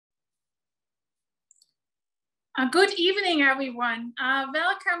Good evening, everyone.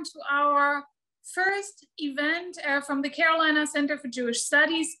 Welcome to our first event from the Carolina Center for Jewish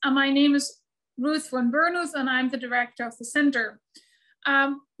Studies. My name is Ruth von Bernus, and I'm the director of the center.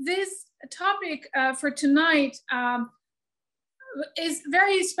 This topic for tonight is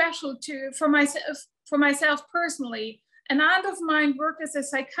very special for myself personally. An aunt of mine worked as a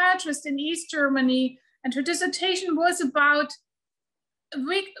psychiatrist in East Germany, and her dissertation was about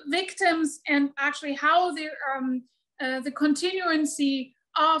victims and actually how the continuancy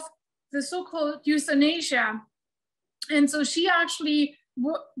of the so-called euthanasia. And so she actually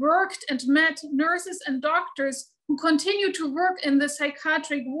worked and met nurses and doctors who continued to work in the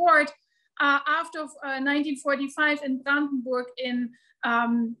psychiatric ward after 1945 in Brandenburg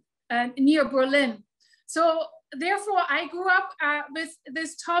near Berlin. So therefore I grew up with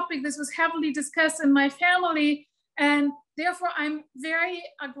this topic. This was heavily discussed in my family. And therefore, I'm very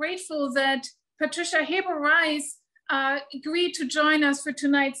grateful that Patricia Heberer agreed to join us for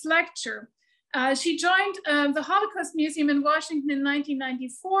tonight's lecture. She joined the Holocaust Museum in Washington in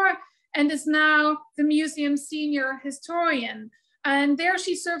 1994 and is now the museum's senior historian. And there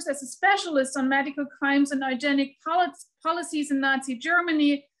she serves as a specialist on medical crimes and eugenic policies in Nazi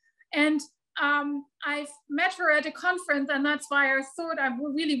Germany. And I've met her at a conference, and that's why I thought I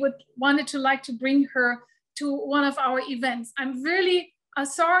really wanted to bring her to one of our events. I'm really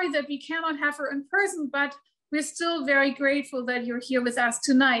sorry that we cannot have her in person, but we're still very grateful that you're here with us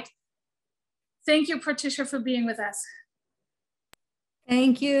tonight. Thank you, Patricia, for being with us.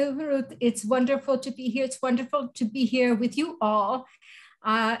 Thank you, Ruth. It's wonderful to be here. It's wonderful to be here with you all.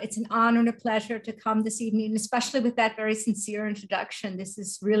 It's an honor and a pleasure to come this evening, especially with that very sincere introduction. This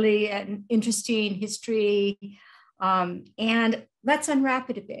is really an interesting history, and let's unwrap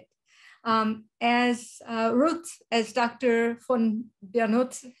it a bit. As Dr. von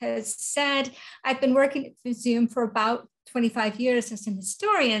Bernus has said, I've been working at the museum for about 25 years as an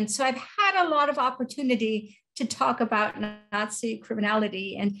historian, so I've had a lot of opportunity to talk about Nazi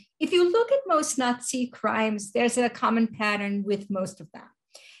criminality. And if you look at most Nazi crimes, there's a common pattern with most of them.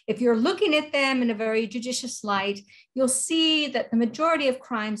 If you're looking at them in a very judicious light, you'll see that the majority of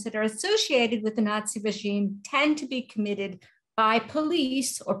crimes that are associated with the Nazi regime tend to be committed by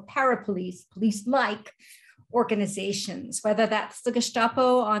police or parapolice, police-like organizations, whether that's the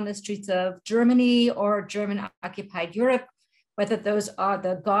Gestapo on the streets of Germany or German-occupied Europe, whether those are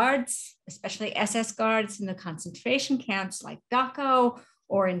the guards, especially SS guards in the concentration camps like Dachau,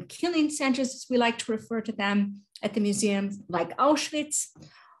 or in killing centers, as we like to refer to them at the museums, like Auschwitz,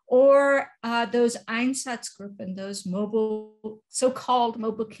 or those Einsatzgruppen, those so-called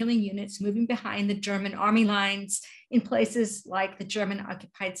mobile killing units moving behind the German army lines in places like the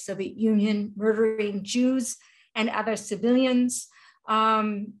German-occupied Soviet Union, murdering Jews and other civilians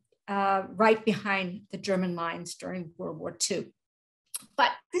right behind the German lines during World War II.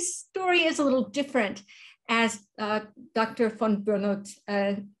 But this story is a little different, as Dr. von Bernus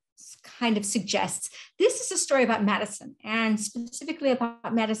kind of suggests. This is a story about medicine, and specifically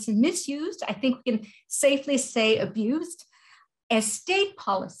about medicine misused, I think we can safely say abused, as state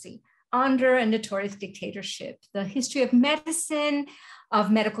policy under a notorious dictatorship. The history of medicine, of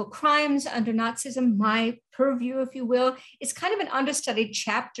medical crimes under Nazism, my purview, if you will, is kind of an understudied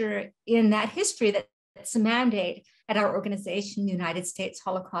chapter in that history that's a mandate at our organization, the United States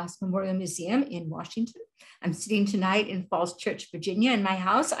Holocaust Memorial Museum in Washington. I'm sitting tonight in Falls Church, Virginia, in my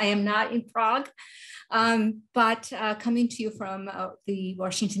house. I am not in Prague, but coming to you from the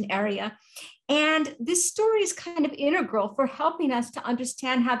Washington area. And this story is kind of integral for helping us to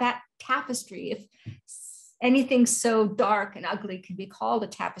understand how that tapestry, if anything so dark and ugly can be called a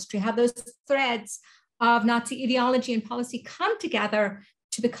tapestry, how those threads of Nazi ideology and policy come together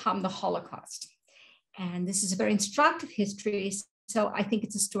to become the Holocaust. And this is a very instructive history, so I think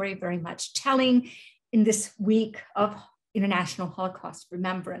it's a story very much telling in this week of International Holocaust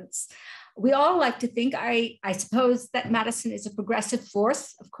Remembrance. We all like to think, I suppose, that medicine is a progressive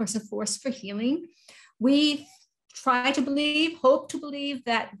force, of course, a force for healing. We try to believe, hope to believe,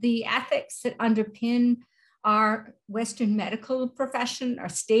 that the ethics that underpin our Western medical profession are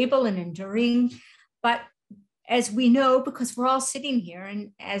stable and enduring. But as we know, because we're all sitting here,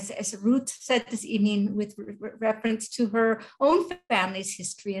 and as Ruth said this evening with reference to her own family's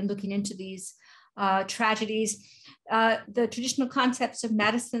history and looking into these tragedies, the traditional concepts of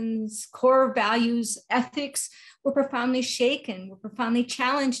medicine's core values, ethics, were profoundly shaken, were profoundly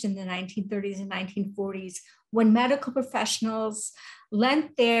challenged in the 1930s and 1940s, when medical professionals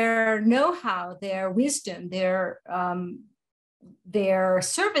lent their know-how, their wisdom, their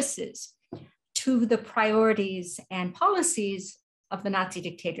services to the priorities and policies of the Nazi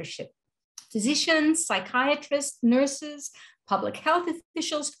dictatorship. Physicians, psychiatrists, nurses, public health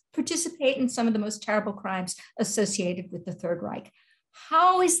officials participate in some of the most terrible crimes associated with the Third Reich.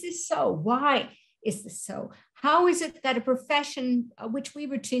 How is this so? Why is this so? How is it that a profession which we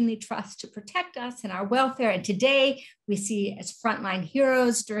routinely trust to protect us and our welfare, and today we see as frontline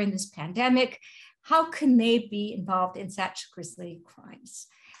heroes during this pandemic, how can they be involved in such grisly crimes?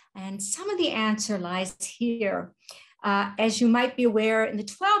 And some of the answer lies here. As you might be aware, in the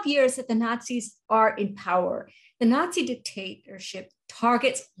 12 years that the Nazis are in power, the Nazi dictatorship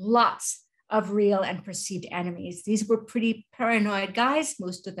targets lots of real and perceived enemies. These were pretty paranoid guys.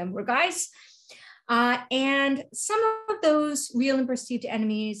 Most of them were guys. And some of those real and perceived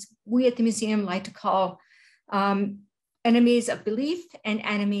enemies, we at the museum like to call enemies of belief and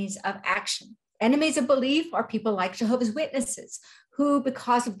enemies of action. Enemies of belief are people like Jehovah's Witnesses, who,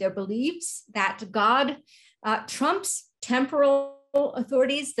 because of their beliefs that God trumps temporal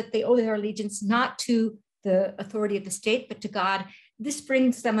authorities, that they owe their allegiance not to the authority of the state, but to God, this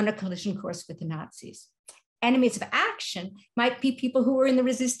brings them on a collision course with the Nazis. Enemies of action might be people who were in the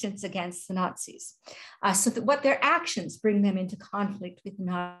resistance against the Nazis, so that what their actions bring them into conflict with the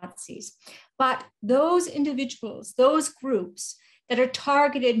Nazis. But those individuals, those groups that are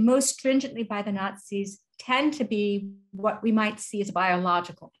targeted most stringently by the Nazis tend to be what we might see as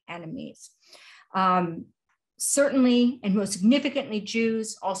biological enemies. Certainly, and most significantly,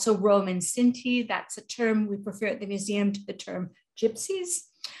 Jews, also Roman Sinti. That's a term we prefer at the museum to the term gypsies,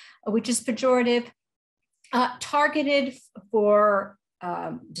 which is pejorative, targeted for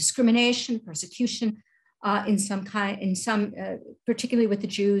discrimination, persecution, particularly with the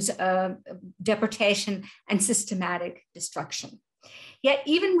Jews, deportation and systematic destruction. Yet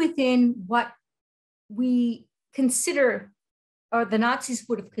even within what we consider, or the Nazis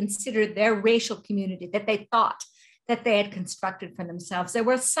would have considered their racial community that they thought that they had constructed for themselves, there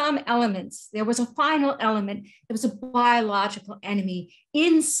were some elements, there was a final element, there was a biological enemy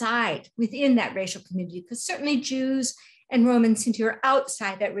within that racial community, because certainly Jews and Roman Sinti are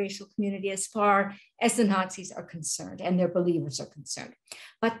outside that racial community as far as the Nazis are concerned and their believers are concerned.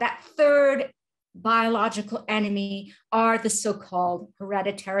 But that third biological enemy are the so-called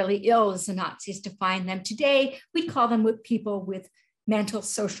hereditarily ill, as the Nazis define them. Today, we call them people with mental,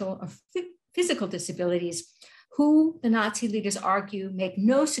 social, or physical disabilities, who the Nazi leaders argue make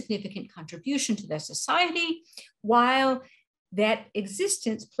no significant contribution to their society, while that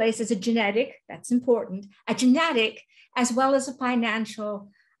existence places a genetic, that's important, a genetic as well as a financial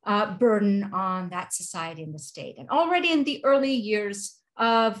burden on that society and the state. And already in the early years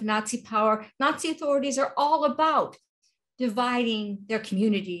of Nazi power, Nazi authorities are all about dividing their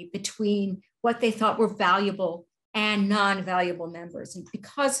community between what they thought were valuable and non-valuable members. And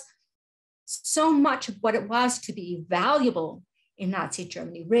because so much of what it was to be valuable in Nazi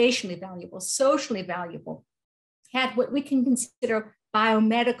Germany, racially valuable, socially valuable, had what we can consider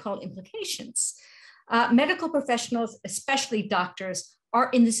biomedical implications. Medical professionals, especially doctors, are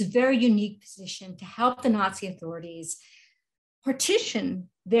in this very unique position to help the Nazi authorities partition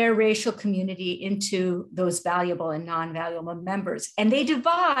their racial community into those valuable and non-valuable members. And they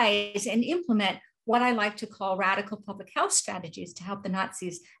devise and implement what I like to call radical public health strategies to help the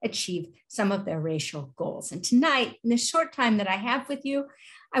Nazis achieve some of their racial goals. And tonight, in the short time that I have with you,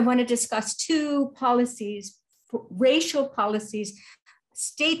 I want to discuss two policies, racial policies,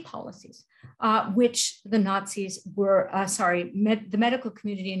 state policies, which the Nazis were, the medical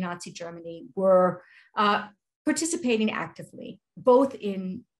community in Nazi Germany were participating actively, both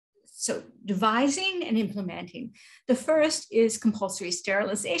in devising and implementing. The first is compulsory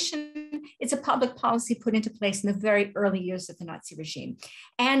sterilization. It's a public policy put into place in the very early years of the Nazi regime.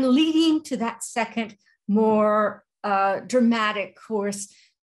 And leading to that second, more dramatic course,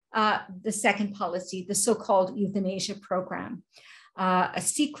 the second policy, the so-called euthanasia program, a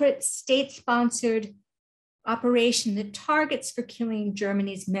secret state-sponsored operation that targets for killing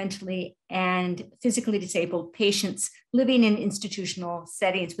Germany's mentally and physically disabled patients living in institutional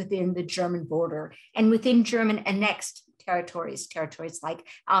settings within the German border and within German annexed territories like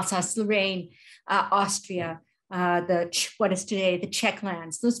Alsace-Lorraine, Austria, what is today the Czech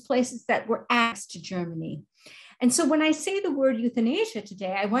lands, those places that were annexed to Germany. And so when I say the word euthanasia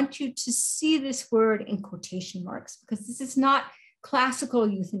today, I want you to see this word in quotation marks, because this is not classical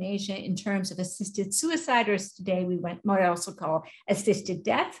euthanasia in terms of assisted suicide, or today we might also call assisted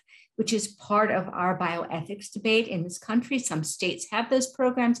death, which is part of our bioethics debate in this country. Some states have those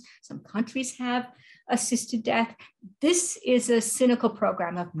programs, some countries have assisted death. This is a cynical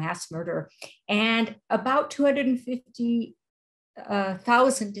program of mass murder, and about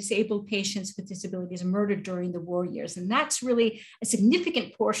 250,000 disabled patients with disabilities are murdered during the war years. And that's really a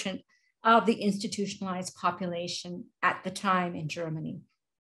significant portion of the institutionalized population at the time in Germany.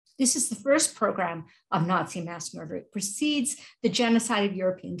 This is the first program of Nazi mass murder. It precedes the genocide of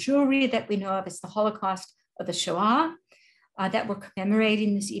European Jewry that we know of as the Holocaust or the Shoah that we're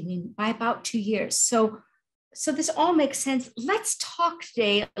commemorating this evening by about 2 years. So this all makes sense. Let's talk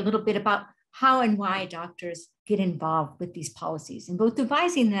today a little bit about how and why doctors get involved with these policies in both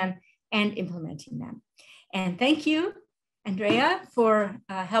devising them and implementing them. And thank you, Andrea, for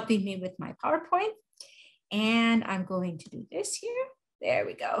helping me with my PowerPoint. And I'm going to do this here. There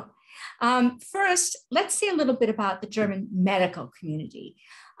we go. First, let's say a little bit about the German medical community.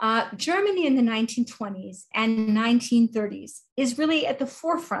 Germany in the 1920s and 1930s is really at the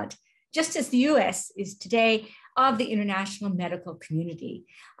forefront, just as the US is today, of the international medical community.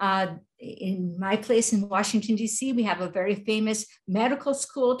 In my place in Washington, D.C., we have a very famous medical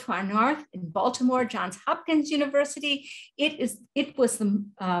school to our north in Baltimore, Johns Hopkins University. It was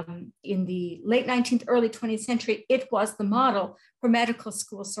in the late 19th, early 20th century, it was the model for medical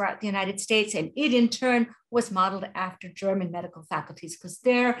schools throughout the United States. And it in turn was modeled after German medical faculties because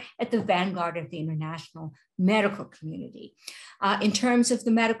they're at the vanguard of the international medical community. In terms of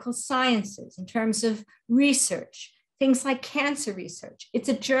the medical sciences, in terms of research, things like cancer research. It's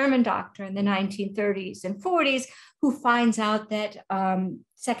a German doctor in the 1930s and 40s who finds out that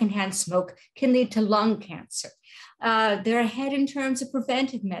secondhand smoke can lead to lung cancer. They're ahead in terms of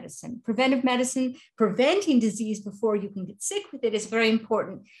preventive medicine. Preventive medicine, preventing disease before you can get sick with it is very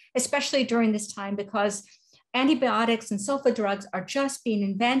important, especially during this time because antibiotics and sulfa drugs are just being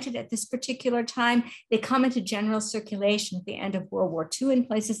invented at this particular time. They come into general circulation at the end of World War II in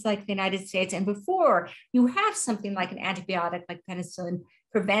places like the United States. And before you have something like an antibiotic like penicillin,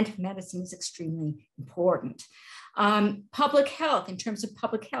 preventive medicine is extremely important. Public health, in terms of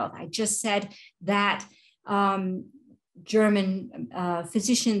public health, I just said that German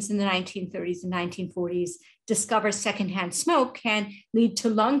physicians in the 1930s and 1940s discover secondhand smoke can lead to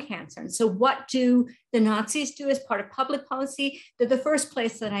lung cancer. And so what do the Nazis do as part of public policy? They're the first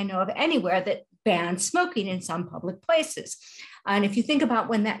place that I know of anywhere that bans smoking in some public places. And if you think about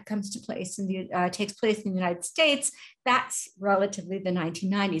when that comes to place and takes place in the United States, that's relatively the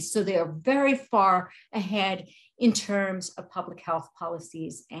 1990s. So they are very far ahead in terms of public health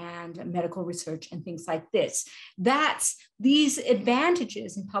policies and medical research and things like this. These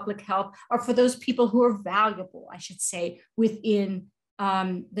advantages in public health are for those people who are valuable, I should say, within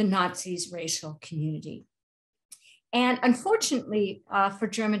the Nazis' racial community. And unfortunately for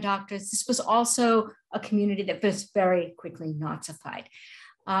German doctors, this was also a community that was very quickly Nazified.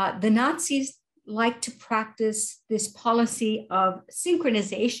 The Nazis like to practice this policy of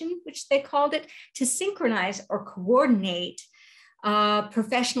synchronization, which they called it, to synchronize or coordinate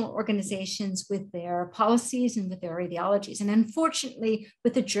professional organizations with their policies and with their ideologies. And unfortunately,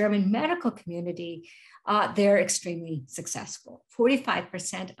 with the German medical community, they're extremely successful.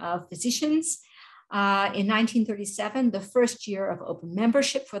 45% of physicians in 1937, the first year of open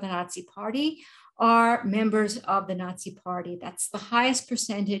membership for the Nazi Party, are members of the Nazi Party. That's the highest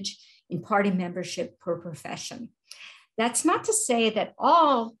percentage in party membership per profession. That's not to say that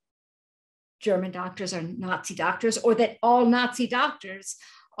all German doctors are Nazi doctors or that all Nazi doctors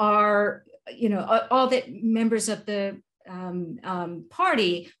are, all that members of the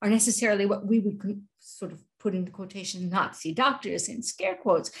party are necessarily what we would sort of put into quotation Nazi doctors in scare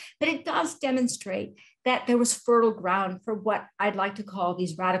quotes, but it does demonstrate that there was fertile ground for what I'd like to call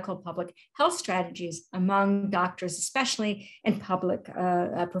these radical public health strategies among doctors, especially, and public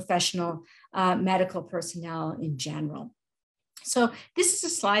professional medical personnel in general. So this is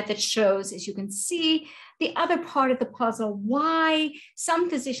a slide that shows, as you can see, the other part of the puzzle, why some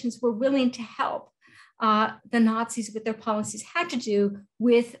physicians were willing to help the Nazis with their policies had to do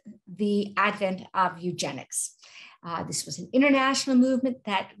with the advent of eugenics. This was an international movement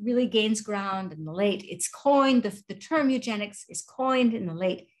that really gains ground in the late, the term eugenics is coined in the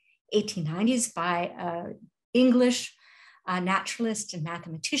late 1890s by English naturalist and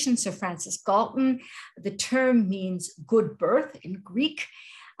mathematician Sir Francis Galton. The term means good birth in Greek,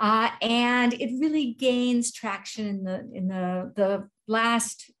 and it really gains traction in the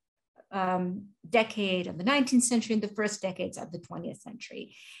last decade of the 19th century and the first decades of the 20th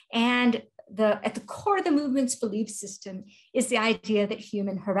century. And at the core of the movement's belief system is the idea that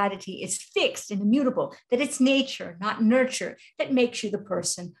human heredity is fixed and immutable, that it's nature, not nurture, that makes you the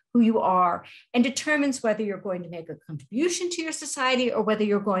person who you are and determines whether you're going to make a contribution to your society or whether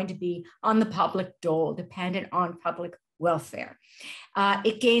you're going to be on the public dole, dependent on public welfare.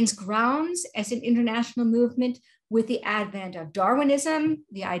 It gains grounds as an international movement with the advent of Darwinism,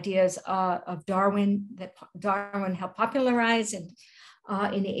 the ideas of Darwin that Darwin helped popularize and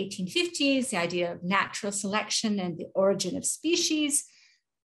in the 1850s, the idea of natural selection and the origin of species,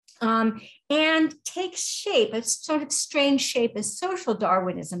 and takes shape, a sort of strange shape, as social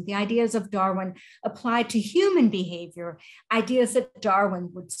Darwinism, the ideas of Darwin applied to human behavior, ideas that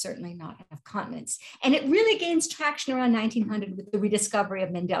Darwin would certainly not have countenanced. And it really gains traction around 1900 with the rediscovery of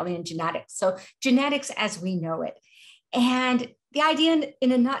Mendelian genetics. So genetics as we know it. And the idea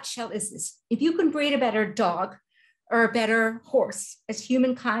in a nutshell is this: if you can breed a better dog or a better horse, as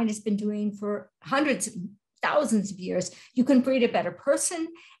humankind has been doing for hundreds of thousands of years, you can breed a better person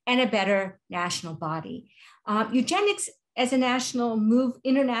and a better national body. Eugenics as a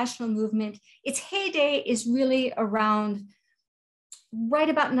international movement, its heyday is really around right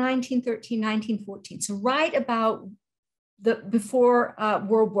about 1913, 1914. So right about before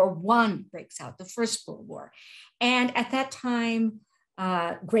World War I breaks out, the First World War. And at that time,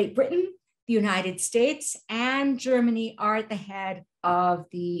 Great Britain, the United States, and Germany are at the head of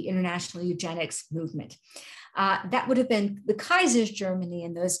the international eugenics movement. That would have been the Kaiser's Germany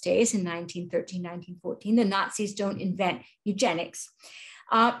in those days in 1913, 1914. The Nazis don't invent eugenics.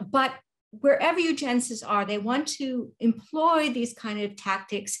 But wherever eugenicists are, they want to employ these kind of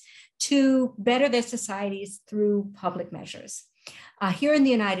tactics to better their societies through public measures. Here in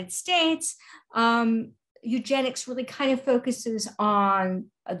the United States, eugenics really kind of focuses on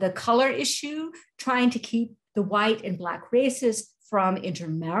the color issue, trying to keep the white and Black races from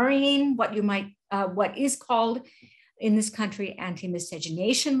intermarrying, what is called in this country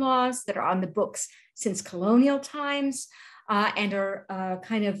anti-miscegenation laws that are on the books since colonial times, and are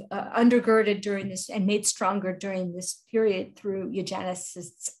kind of undergirded during this and made stronger during this period through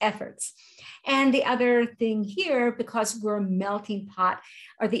eugenicists' efforts. And the other thing here, because we're a melting pot,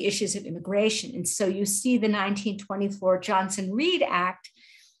 are the issues of immigration. And so you see the 1924 Johnson-Reed Act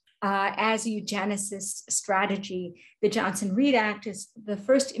as a eugenicist strategy. The Johnson-Reed Act is the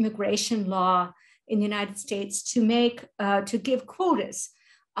first immigration law in the United States to give quotas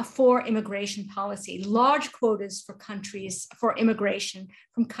for immigration policy, large quotas for immigration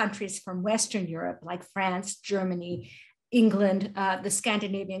from countries from Western Europe, like France, Germany, England, the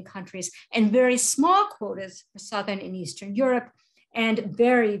Scandinavian countries, and very small quotas for Southern and Eastern Europe, and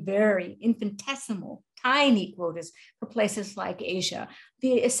very, very infinitesimal, tiny quotas for places like Asia.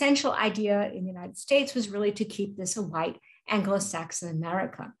 The essential idea in the United States was really to keep this a white Anglo-Saxon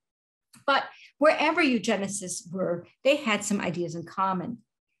America. But wherever eugenicists were, they had some ideas in common.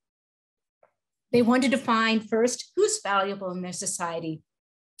 They wanted to find first who's valuable in their society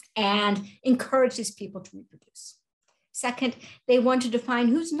and encourage these people to reproduce. Second, they wanted to find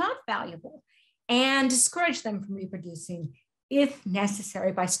who's not valuable and discourage them from reproducing if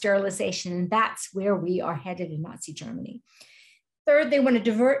necessary by sterilization. And that's where we are headed in Nazi Germany. Third, they want to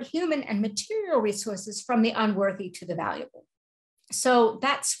divert human and material resources from the unworthy to the valuable. So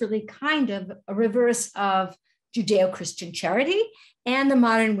that's really kind of a reverse of Judeo-Christian charity and the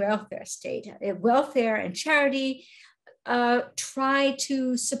modern welfare state. Welfare and charity try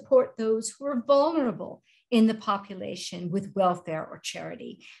to support those who are vulnerable in the population with welfare or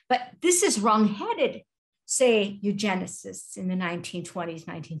charity. But this is wrong-headed, say, eugenicists in the 1920s,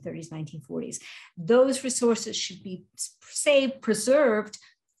 1930s, 1940s. Those resources should be saved, preserved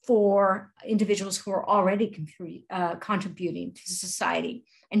for individuals who are already contributing to society.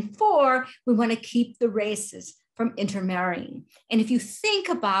 And four, we want to keep the races from intermarrying. And if you think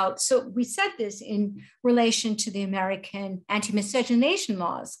about, so we said this in relation to the American anti-miscegenation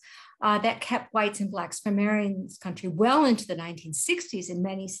laws that kept whites and Blacks from marrying in this country well into the 1960s in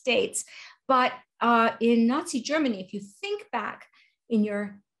many states. But in Nazi Germany, if you think back in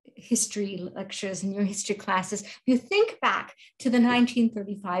your history lectures and your history classes, if you think back to the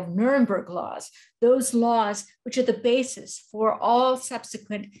 1935 Nuremberg laws, those laws which are the basis for all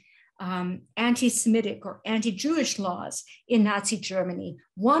subsequent anti-Semitic or anti-Jewish laws in Nazi Germany,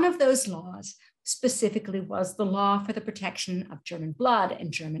 one of those laws specifically was the law for the protection of German blood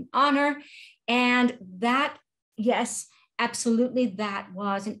and German honor. And that, yes, absolutely, that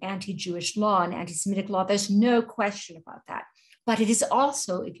was an anti-Jewish law, an anti-Semitic law. There's no question about that. But it is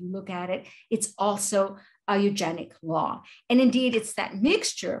also, if you look at it, it's also a eugenic law. And indeed, it's that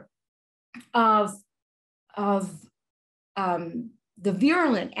mixture of the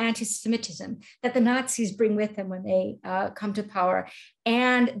virulent anti-Semitism that the Nazis bring with them when they come to power,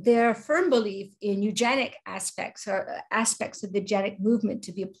 and their firm belief in eugenic aspects or aspects of the eugenic movement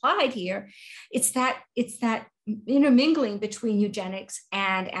to be applied here. It's that intermingling between eugenics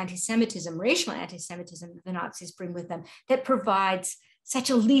and anti-Semitism, racial anti-Semitism that the Nazis bring with them, that provides such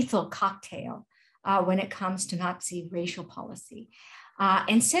a lethal cocktail when it comes to Nazi racial policy.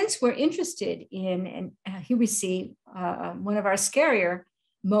 And since we're interested in, and here we see one of our scarier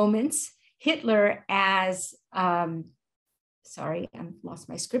moments, Hitler as, sorry, I've lost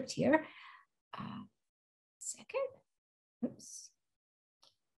my script here. Second, oops.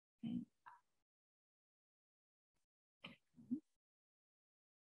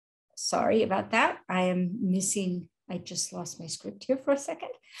 Sorry about that. I am missing, I just lost my script here for a second.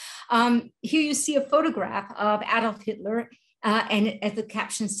 Here you see a photograph of Adolf Hitler, and as the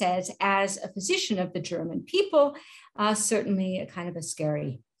caption says, as a physician of the German people, certainly a kind of a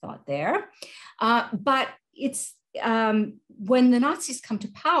scary thought there. But it's when the Nazis come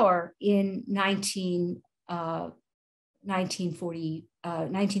to power in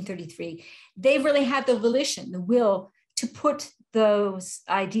 1933, they really had the volition, the will to put those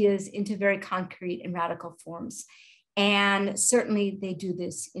ideas into very concrete and radical forms. And certainly they do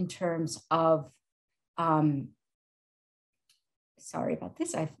this in terms of, sorry about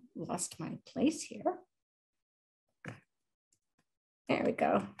this, I've lost my place here. There we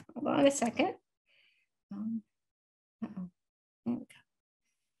go, hold on a second.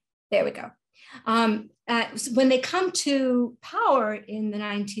 There we go. When they come to power in the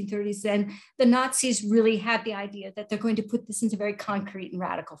 1930s, then the Nazis really had the idea that they're going to put this into very concrete and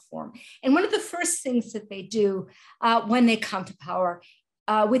radical form. And one of the first things that they do when they come to power,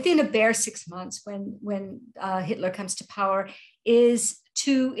 within a bare 6 months when Hitler comes to power, is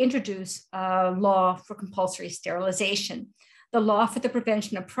to introduce a law for compulsory sterilization, the law for the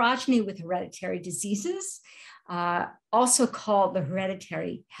prevention of progeny with hereditary diseases, also called the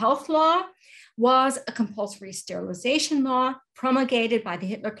Hereditary Health Law, was a compulsory sterilization law promulgated by the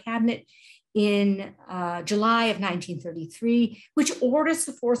Hitler cabinet in July of 1933, which orders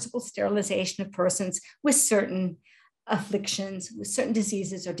the forcible sterilization of persons with certain afflictions, with certain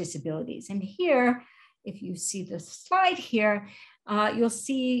diseases or disabilities. And here, if you see the slide here, you'll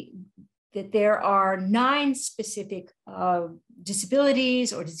see that there are 9 specific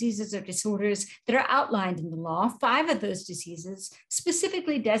disabilities or diseases or disorders that are outlined in the law. 5 of those diseases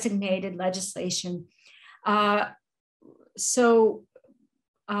specifically designated legislation.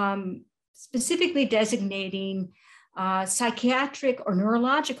 Specifically designating psychiatric or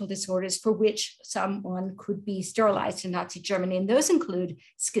neurological disorders for which someone could be sterilized in Nazi Germany. And those include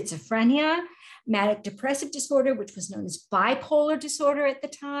schizophrenia, manic depressive disorder, which was known as bipolar disorder at the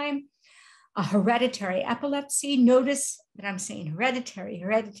time, a hereditary epilepsy. Notice that I'm saying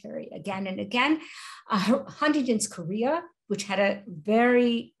hereditary again and again. Huntington's chorea, which had a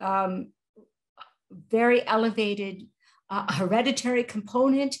very, very elevated hereditary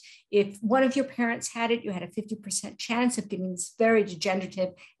component. If one of your parents had it, you had a 50% chance of getting this very degenerative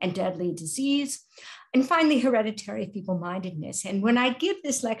and deadly disease. And finally, hereditary feeble-mindedness. And when I give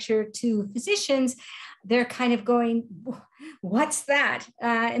this lecture to physicians, they're kind of going, what's that?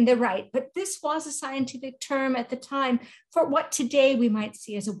 And they're right. But this was a scientific term at the time for what today we might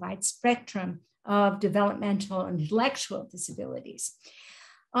see as a wide spectrum of developmental and intellectual disabilities.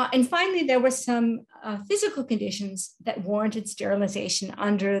 And finally, there were some physical conditions that warranted sterilization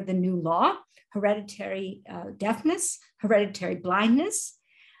under the new law: hereditary deafness, hereditary blindness,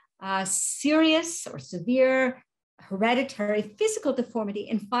 serious or severe hereditary physical deformity,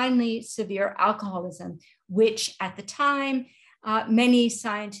 and finally, severe alcoholism, which at the time, many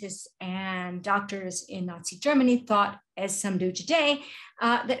scientists and doctors in Nazi Germany thought, as some do today,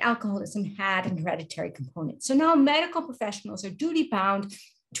 that alcoholism had an hereditary component. So now medical professionals are duty bound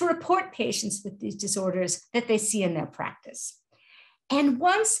to report patients with these disorders that they see in their practice. And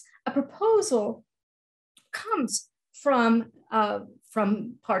once a proposal comes from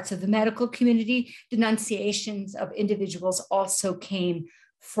parts of the medical community, denunciations of individuals also came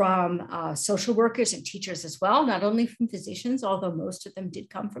from social workers and teachers as well, not only from physicians, although most of them did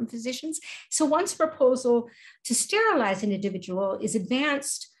come from physicians. So once a proposal to sterilize an individual is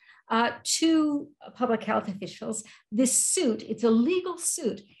advanced to public health officials, this suit, it's a legal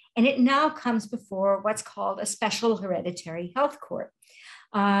suit, and it now comes before what's called a special hereditary health court.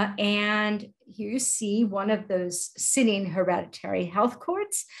 And here you see one of those sitting hereditary health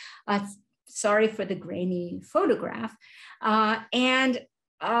courts. Sorry for the grainy photograph.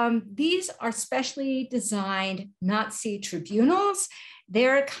 These are specially designed Nazi tribunals.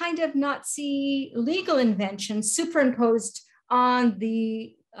 They're kind of Nazi legal inventions superimposed on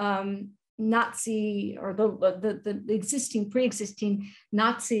the Nazi or the existing, pre-existing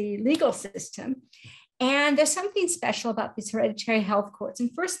Nazi legal system. And there's something special about these hereditary health courts. And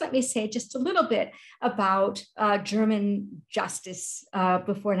first, let me say just a little bit about German justice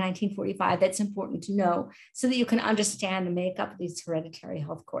before 1945 that's important to know so that you can understand the makeup of these hereditary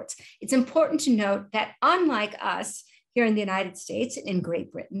health courts. It's important to note that unlike us, here in the United States and in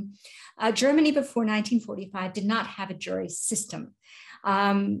Great Britain. Germany before 1945 did not have a jury system.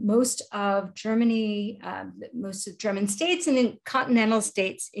 Most of German states and then continental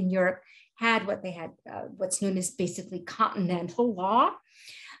states in Europe had what's known as basically continental law.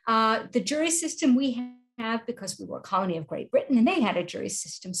 The jury system we have, because we were a colony of Great Britain and they had a jury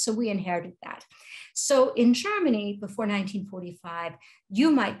system, so we inherited that. So in Germany before 1945,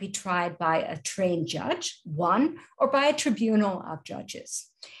 you might be tried by a trained judge, one, or by a tribunal of judges.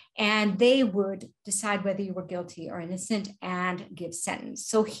 And they would decide whether you were guilty or innocent and give sentence.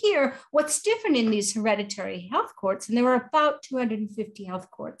 So here, what's different in these hereditary health courts, and there were about 250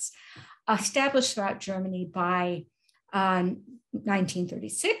 health courts established throughout Germany by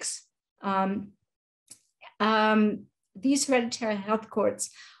 1936. These hereditary health courts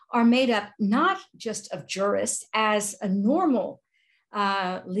are made up not just of jurists as a normal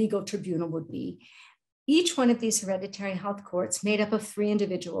legal tribunal would be. Each one of these hereditary health courts made up of 3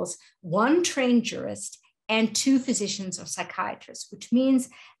 individuals, 1 trained jurist and 2 physicians or psychiatrists, which means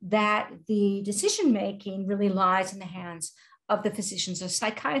that the decision-making really lies in the hands of the physicians or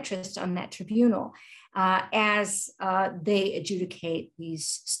psychiatrists on that tribunal as they adjudicate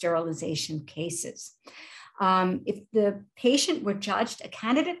these sterilization cases. If the patient were judged a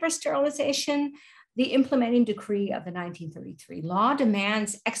candidate for sterilization, the implementing decree of the 1933 law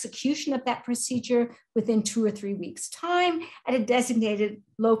demands execution of that procedure within 2 or 3 weeks' time at a designated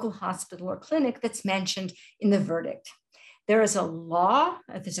local hospital or clinic that's mentioned in the verdict. There is a law,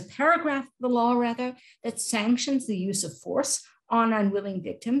 there's a paragraph of the law rather, that sanctions the use of force on unwilling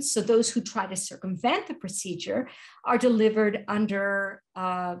victims. So those who try to circumvent the procedure are delivered under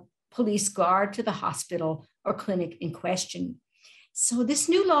police guard to the hospital or clinic in question. So this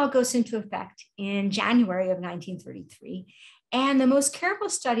new law goes into effect in January of 1933. And the most careful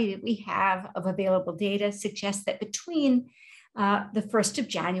study that we have of available data suggests that between the 1st of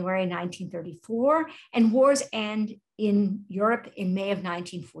January 1934 and war's end in Europe in May of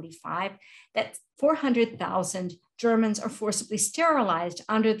 1945, that 400,000 Germans are forcibly sterilized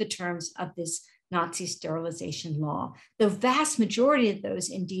under the terms of this Nazi sterilization law. The vast majority of those,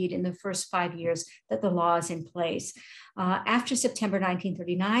 indeed, in the first 5 years that the law is in place. After September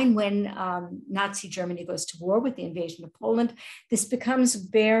 1939, when Nazi Germany goes to war with the invasion of Poland, this becomes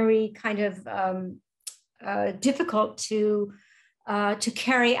very kind of difficult to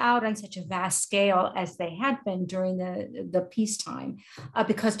carry out on such a vast scale as they had been during the peacetime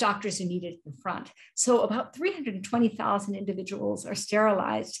because doctors are needed at the front. So about 320,000 individuals are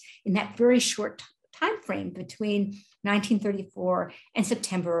sterilized in that very short time frame between 1934 and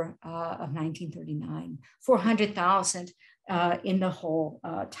September of 1939, 400,000 in the whole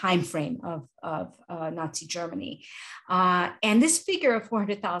time frame of Nazi Germany. And this figure of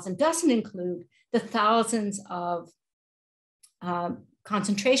 400,000 doesn't include the thousands of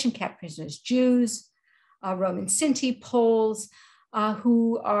concentration camp prisoners, Jews, Roman Sinti, Poles,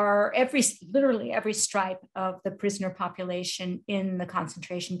 who are literally every stripe of the prisoner population in the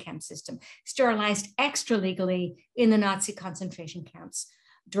concentration camp system, sterilized extra legally in the Nazi concentration camps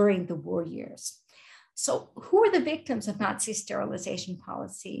during the war years. So who are the victims of Nazi sterilization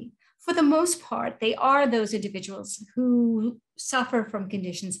policy? For the most part, they are those individuals who suffer from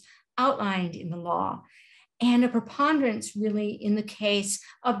conditions outlined in the law, and a preponderance really in the case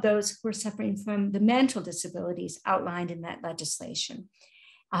of those who are suffering from the mental disabilities outlined in that legislation.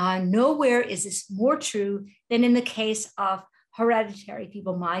 Nowhere is this more true than in the case of hereditary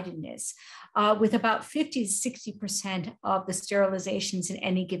feeble-mindedness, with about 50 to 60% of the sterilizations in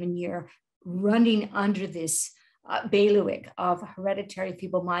any given year running under this bailiwick of hereditary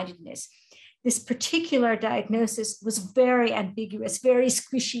feeble-mindedness. This particular diagnosis was very ambiguous, very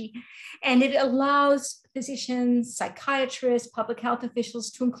squishy, and it allows physicians, psychiatrists, public health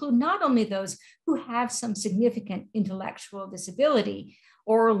officials to include not only those who have some significant intellectual disability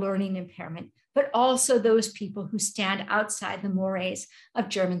or learning impairment, but also those people who stand outside the mores of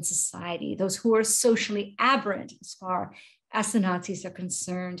German society, those who are socially aberrant as far as the Nazis are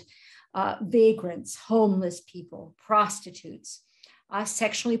concerned, vagrants, homeless people, prostitutes,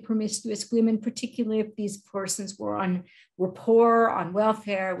 sexually promiscuous women, particularly if these persons were poor, on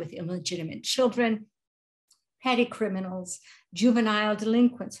welfare, with illegitimate children, petty criminals, juvenile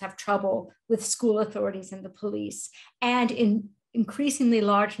delinquents have trouble with school authorities and the police, and in increasingly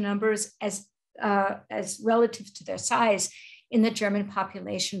large numbers as relative to their size in the German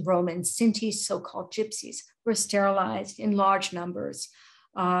population, Roman Sinti, so-called gypsies, were sterilized in large numbers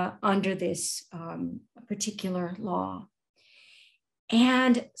under this particular law.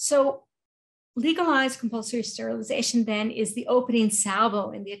 And so legalized compulsory sterilization then is the opening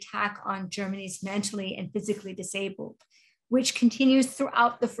salvo in the attack on Germany's mentally and physically disabled, which continues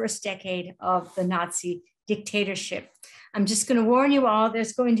throughout the first decade of the Nazi dictatorship. I'm just going to warn you all,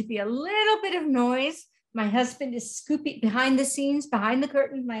 there's going to be a little bit of noise. My husband is scooping behind the scenes, behind the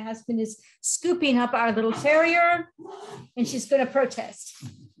curtain. My husband is scooping up our little terrier, and she's going to protest.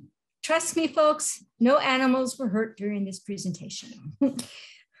 Trust me, folks, no animals were hurt during this presentation.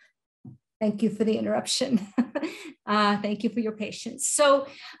 Thank you for the interruption. Thank you for your patience. So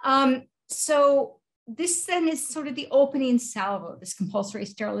this then is sort of the opening salvo, this compulsory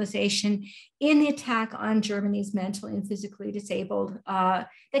sterilization in the attack on Germany's mentally and physically disabled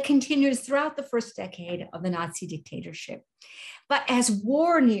that continues throughout the first decade of the Nazi dictatorship. But as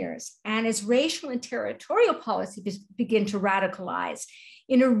war nears and as racial and territorial policies begin to radicalize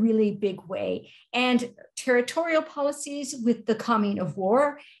in a really big way, and territorial policies with the coming of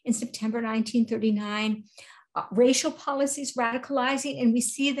war in September 1939, racial policies radicalizing, and we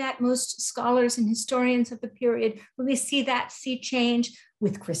see that most scholars and historians of the period really see that sea change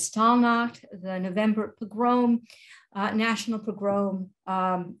with Kristallnacht, the November pogrom, national pogrom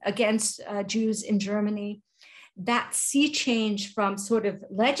against Jews in Germany. That sea change from sort of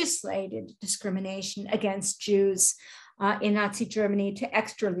legislated discrimination against Jews in Nazi Germany to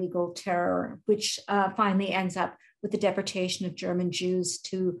extra-legal terror, which finally ends up with the deportation of German Jews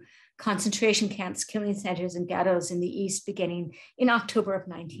to concentration camps, killing centers, and ghettos in the East beginning in October of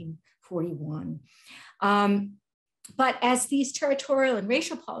 1941. But as these territorial and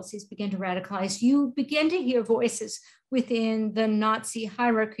racial policies begin to radicalize, you begin to hear voices within the Nazi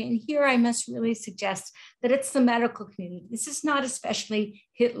hierarchy. And here I must really suggest that it's the medical community. This is not especially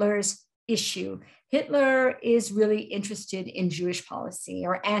Hitler's issue. Hitler is really interested in Jewish policy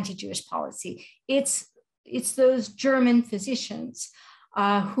or anti-Jewish policy. It's those German physicians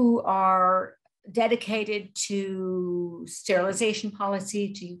who are dedicated to sterilization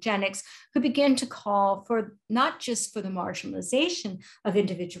policy, to eugenics, who begin to call for not just for the marginalization of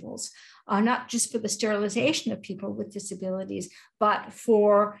individuals, not just for the sterilization of people with disabilities, but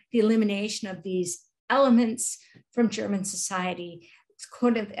for the elimination of these elements from German society. It's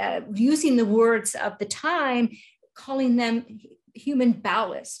kind of using the words of the time, calling them human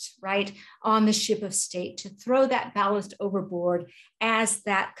ballast, right, on the ship of state, to throw that ballast overboard as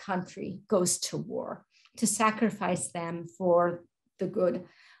that country goes to war, to sacrifice them for the good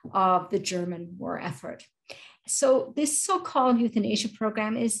of the German war effort. So this so-called euthanasia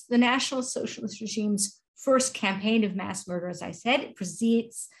program is the National Socialist regime's first campaign of mass murder. As I said, it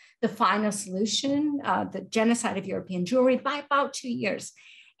precedes the final solution, the genocide of European Jewry, by about 2 years.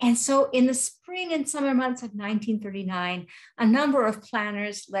 And so in the spring and summer months of 1939, a number of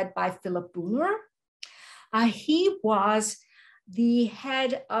planners led by Philip Buhler, he was the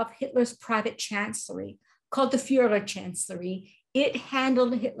head of Hitler's private chancellery called the Führer Chancellery. It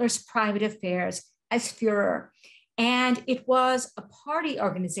handled Hitler's private affairs as Führer. And it was a party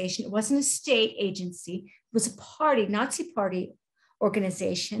organization. It wasn't a state agency. It was a party, Nazi party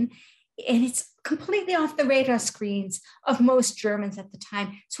organization. And it's completely off the radar screens of most Germans at the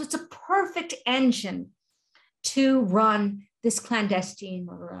time. So it's a perfect engine to run this clandestine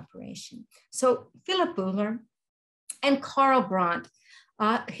murder operation. So Philip Buhler and Karl Brandt,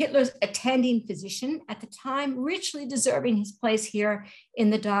 Hitler's attending physician at the time, richly deserving his place here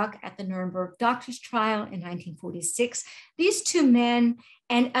in the dock at the Nuremberg doctors' trial in 1946. These two men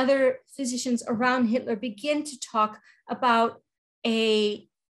and other physicians around Hitler begin to talk about a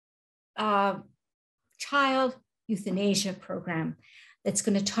child euthanasia program that's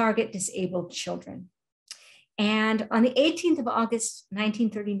going to target disabled children. And on the 18th of August,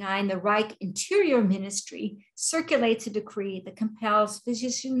 1939, the Reich Interior Ministry circulates a decree that compels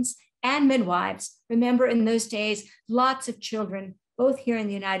physicians and midwives. Remember, in those days, lots of children, both here in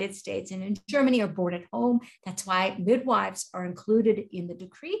the United States and in Germany, are born at home. That's why midwives are included in the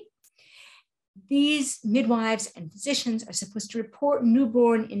decree. These midwives and physicians are supposed to report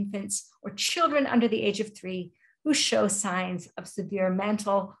newborn infants or children under the age of 3 who show signs of severe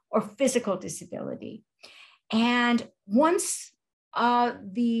mental or physical disability. And once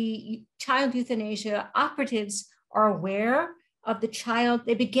the child euthanasia operatives are aware of the child,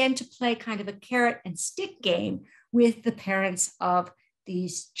 they begin to play kind of a carrot and stick game with the parents of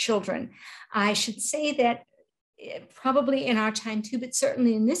these children. I should say that probably in our time too, but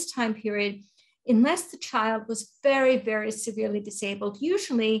certainly in this time period, unless the child was very, very severely disabled,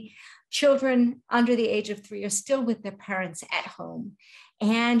 usually children under the age of 3 are still with their parents at home.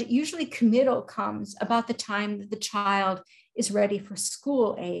 And usually committal comes about the time that the child is ready for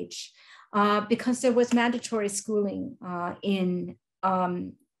school age, because there was mandatory schooling in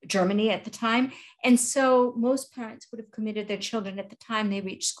Germany at the time. And so most parents would have committed their children at the time they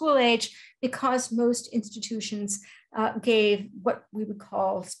reached school age, because most institutions gave what we would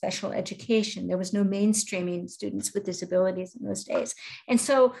call special education. There was no mainstreaming students with disabilities in those days. And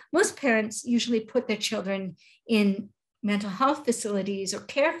so most parents usually put their children in mental health facilities or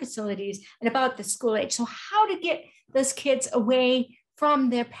care facilities at about the school age. So how to get those kids away from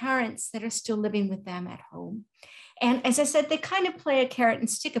their parents that are still living with them at home. And as I said, they kind of play a carrot and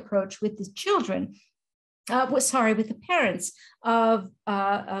stick approach with the children, with the parents of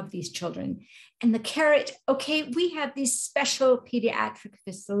these children. And the carrot, okay, we have these special pediatric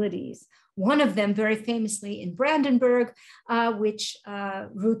facilities. One of them very famously in Brandenburg, which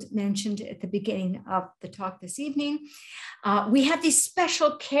Ruth mentioned at the beginning of the talk this evening. We have these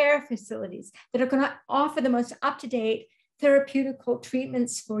special care facilities that are going to offer the most up-to-date therapeutical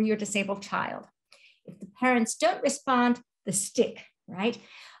treatments for your disabled child. If the parents don't respond, the stick, right?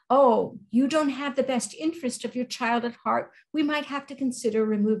 Oh, you don't have the best interest of your child at heart. We might have to consider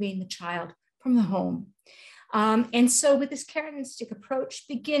removing the child from the home. And so with this carrot and stick approach,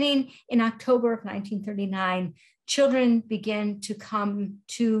 beginning in October of 1939, children began to come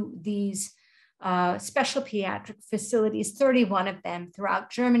to these special pediatric facilities, 31 of them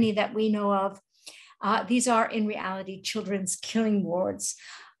throughout Germany that we know of. These are in reality children's killing wards.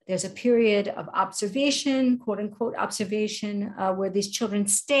 There's a period of observation, quote unquote observation, where these children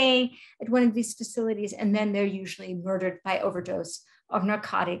stay at one of these facilities, and then they're usually murdered by overdose of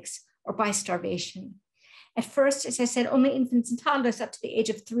narcotics or by starvation. At first, as I said, only infants and toddlers up to the age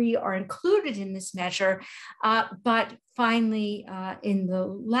of 3 are included in this measure, but finally, in the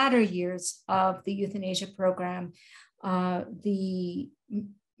latter years of the euthanasia program, the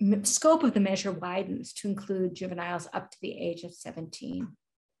scope of the measure widens to include juveniles up to the age of 17.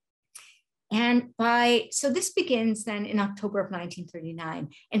 And so this begins then in October of 1939.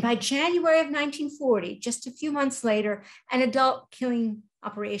 And by January of 1940, just a few months later, an adult killing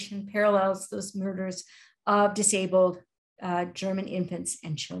operation parallels those murders of disabled German infants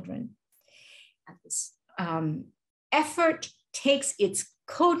and children. This effort takes its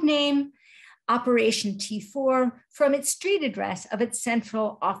code name, Operation T4, from its street address of its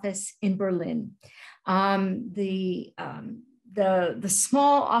central office in Berlin. The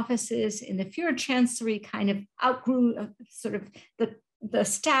small offices in the Führer Chancellery kind of outgrew, the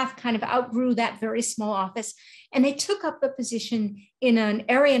staff kind of outgrew that very small office, and they took up a position in an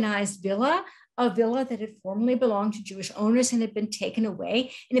Aryanized villa, a villa that had formerly belonged to Jewish owners and had been taken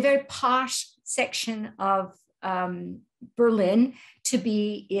away in a very posh section of Berlin to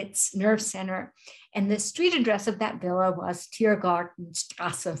be its nerve center. And the street address of that villa was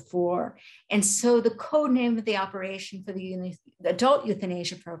Tiergartenstrasse 4. And so the code name of the operation for the adult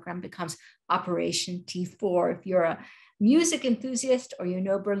euthanasia program becomes Operation T4. If you're a music enthusiast or you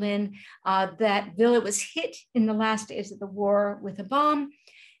know Berlin, that villa was hit in the last days of the war with a bomb.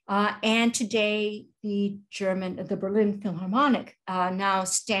 And today, the Berlin Philharmonic now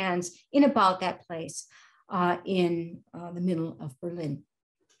stands in about that place in the middle of Berlin.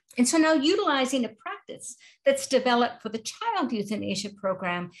 And so now, utilizing a practice that's developed for the child euthanasia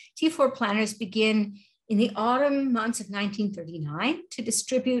program, T4 planners begin in the autumn months of 1939 to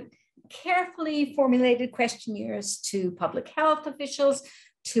distribute carefully formulated questionnaires to public health officials,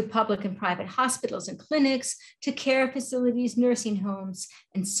 to public and private hospitals and clinics, to care facilities, nursing homes,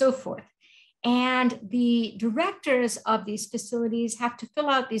 and so forth. And the directors of these facilities have to fill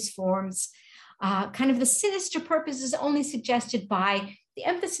out these forms. Kind of the sinister purpose is only suggested by the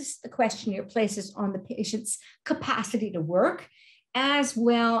emphasis the questionnaire places on the patient's capacity to work, as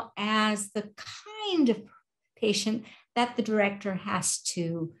well as the kind of patient that the director has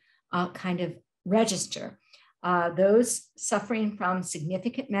to kind of register. Those suffering from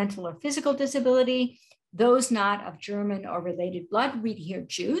significant mental or physical disability, those not of German or related blood. Read here,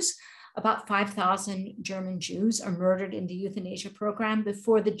 Jews. About 5,000 German Jews are murdered in the euthanasia program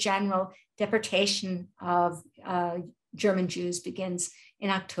before the general deportation of German Jews begins in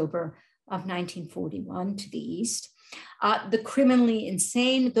October of 1941 to the east. The criminally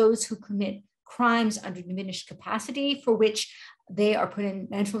insane, those who commit crimes under diminished capacity for which they are put in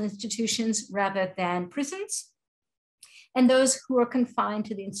mental institutions rather than prisons. And those who are confined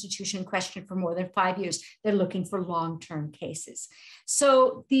to the institution in question for more than 5 years, they're looking for long-term cases.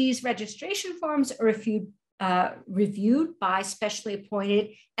 So these registration forms are reviewed by specially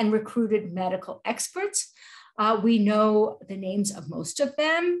appointed and recruited medical experts. We know the names of most of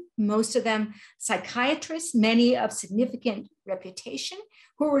them psychiatrists, many of significant reputation,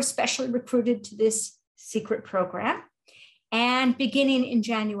 who were specially recruited to this secret program. And beginning in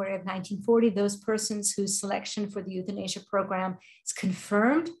January of 1940, those persons whose selection for the euthanasia program is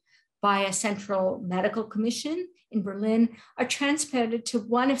confirmed by a central medical commission in Berlin are transported to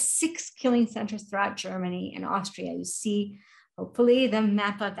one of 6 killing centers throughout Germany and Austria. You see, hopefully, the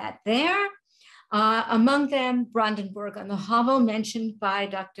map of that there. Among them, Brandenburg on the Havel, mentioned by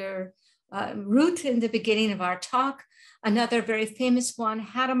Dr. Ruth in the beginning of our talk. Another very famous one,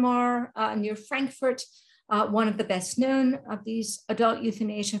 Hadamar near Frankfurt, one of the best known of these adult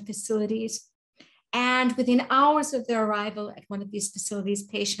euthanasia facilities. And within hours of their arrival at one of these facilities,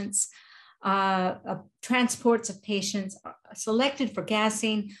 transports of patients are selected for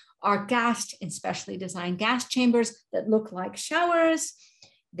gassing are gassed in specially designed gas chambers that look like showers.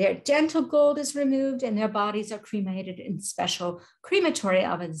 Their dental gold is removed and their bodies are cremated in special crematory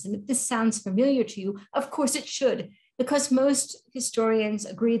ovens. And if this sounds familiar to you, of course it should, because most historians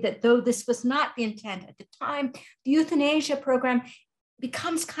agree that though this was not the intent at the time, the euthanasia program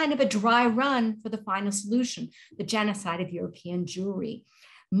becomes kind of a dry run for the final solution, the genocide of European Jewry.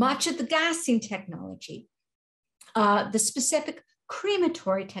 Much of the gassing technology, the specific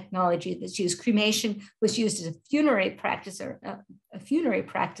crematory technology that's used, cremation was used as a funerary practice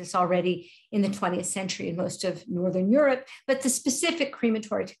already in the 20th century in most of Northern Europe, but the specific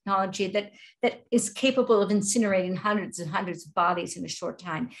crematory technology that is capable of incinerating hundreds and hundreds of bodies in a short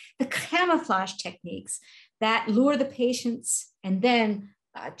time, the camouflage techniques that lure the patients and then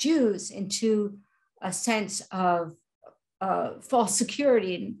Jews into a sense of false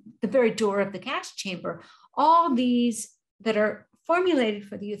security in the very door of the gas chamber. All these that are formulated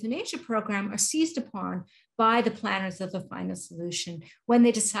for the euthanasia program are seized upon by the planners of the final solution when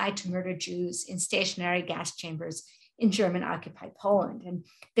they decide to murder Jews in stationary gas chambers in German-occupied Poland. And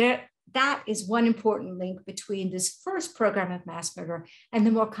that is one important link between this first program of mass murder and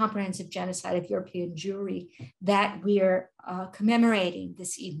the more comprehensive genocide of European Jewry that we are commemorating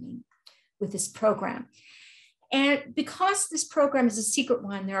this evening with this program. And because this program is a secret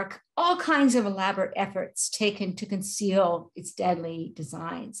one, there are all kinds of elaborate efforts taken to conceal its deadly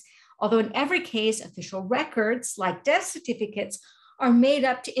designs. Although in every case, official records like death certificates are made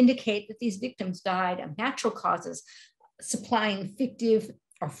up to indicate that these victims died of natural causes, supplying fictive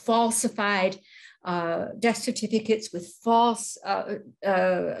or falsified death certificates with false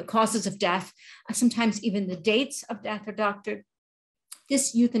causes of death. Sometimes even the dates of death are doctored.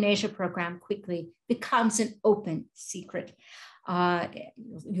 This euthanasia program quickly becomes an open secret.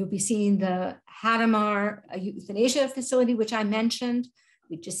 You'll be seeing the Hadamar euthanasia facility, which I mentioned.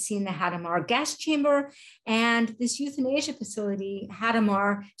 We've just seen the Hadamar gas chamber. And this euthanasia facility,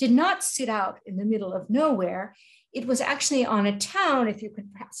 Hadamar, did not sit out in the middle of nowhere. It was actually on a town, if you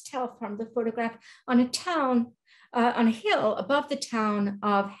could perhaps tell from the photograph, on a town, on a hill above the town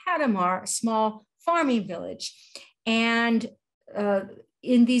of Hadamar, a small farming village. And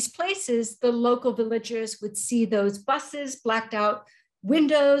in these places, the local villagers would see those buses, blacked out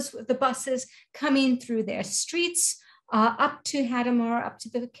windows of the buses coming through their streets up to Hadamar, up to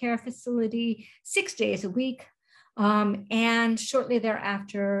the care facility 6 days a week. And shortly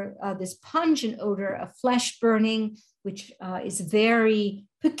thereafter, this pungent odor of flesh burning, which is very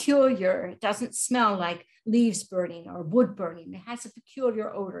peculiar. It doesn't smell like leaves burning or wood burning. It has a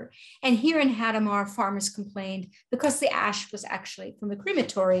peculiar odor. And here in Hadamar, farmers complained because the ash was actually from the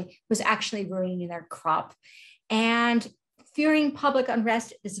crematory was actually ruining their crop. And fearing public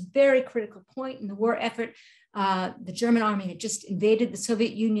unrest is a very critical point in the war effort. The German army had just invaded the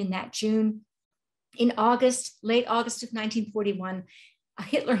Soviet Union that June. In August, late August of 1941,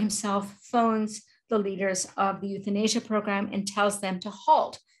 Hitler himself phones the leaders of the euthanasia program and tells them to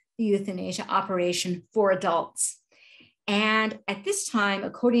halt the euthanasia operation for adults. And at this time,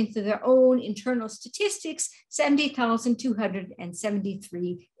 according to their own internal statistics,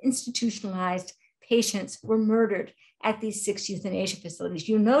 70,273 institutionalized patients were murdered at these 6 euthanasia facilities.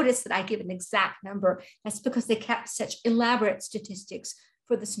 You notice that I give an exact number. That's because they kept such elaborate statistics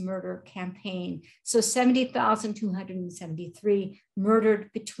for this murder campaign. So 70,273 murdered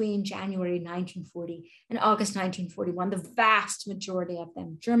between January 1940 and August 1941, the vast majority of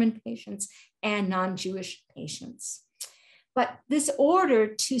them German patients and non-Jewish patients. But this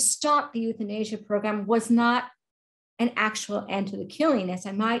order to stop the euthanasia program was not an actual end to the killing, as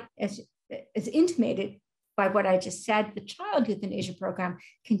intimated by what I just said. The child euthanasia program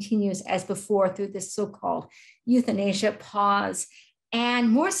continues as before through this so-called euthanasia pause. And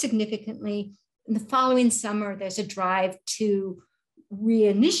more significantly, in the following summer, there's a drive to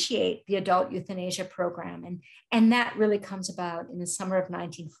reinitiate the adult euthanasia program. And that really comes about in the summer of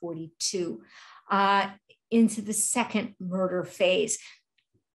 1942 into the second murder phase.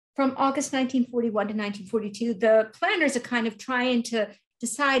 from August 1941 to 1942, the planners are kind of trying to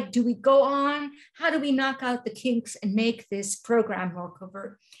decide, do we go on? How do we knock out the kinks and make this program more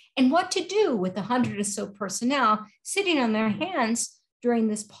covert? And what to do with 100 or so personnel sitting on their hands during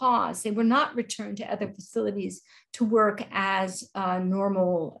this pause. They were not returned to other facilities to work as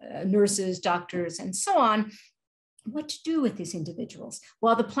normal nurses, doctors, and so on. What to do with these individuals?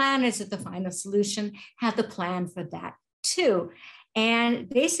 Well, the planners at the final solution had the plan for that too. And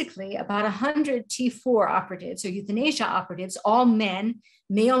basically about 100 T4 operatives or euthanasia operatives, all men,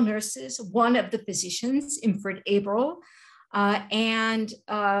 male nurses, one of the physicians, Imford Abril, and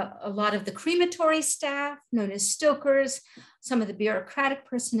a lot of the crematory staff, known as stokers, some of the bureaucratic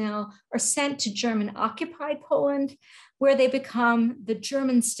personnel are sent to German occupied Poland, where they become the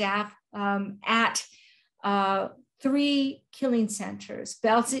German staff at 3 killing centers,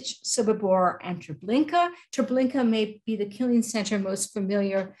 Belzec, Sobibor, and Treblinka. Treblinka may be the killing center most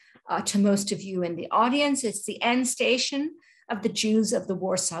familiar to most of you in the audience. It's the end station of the Jews of the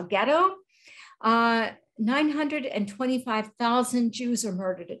Warsaw Ghetto. 925,000 Jews are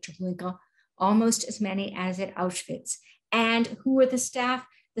murdered at Treblinka, almost as many as at Auschwitz. And who are the staff?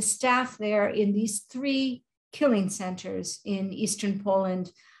 The staff there in these 3 killing centers in Eastern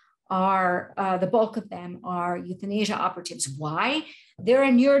Poland are, the bulk of them are euthanasia operatives. Why? They're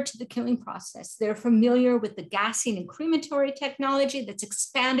inured to the killing process. They're familiar with the gassing and crematory technology that's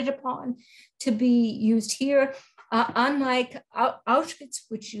expanded upon to be used here. Unlike Auschwitz,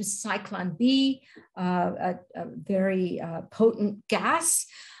 which used Cyclone B, a very potent gas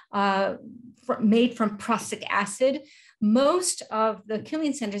made from prussic acid, most of the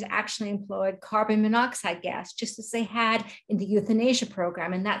killing centers actually employed carbon monoxide gas, just as they had in the euthanasia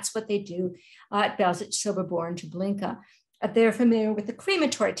program. And that's what they do at Belzec, Sobibor, and Treblinka. They're familiar with the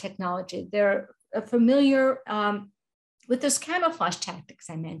crematory technology. They're familiar with those camouflage tactics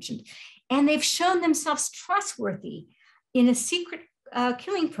I mentioned. And they've shown themselves trustworthy in a secret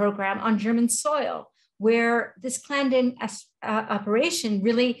killing program on German soil, where this clandestine operation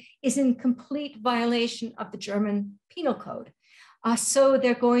really is in complete violation of the German penal code. So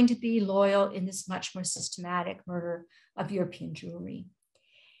they're going to be loyal in this much more systematic murder of European Jewry.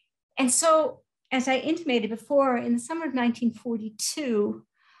 And so, as I intimated before, in the summer of 1942,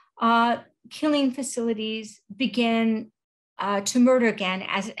 killing facilities began to murder again,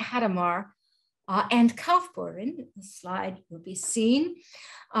 as at Hadamar and Kaufbeuren, the slide will be seen,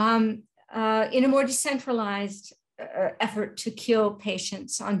 in a more decentralized effort to kill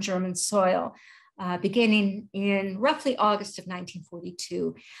patients on German soil, beginning in roughly August of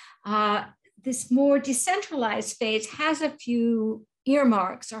 1942. This more decentralized phase has a few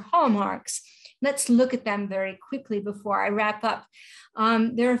earmarks or hallmarks. Let's look at them very quickly before I wrap up.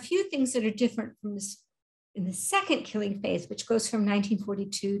 There are a few things that are different from this in the second killing phase, which goes from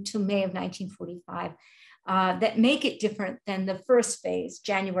 1942 to May of 1945, that make it different than the first phase,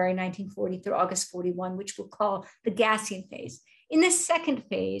 January 1940 through August 41, which we'll call the gassing phase. In the second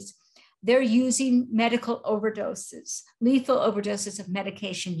phase, they're using medical overdoses, lethal overdoses of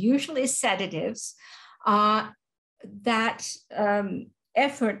medication, usually sedatives. That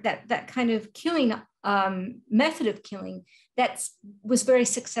effort, that kind of killing method of killing that was very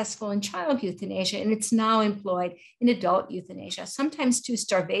successful in child euthanasia, and it's now employed in adult euthanasia. Sometimes too,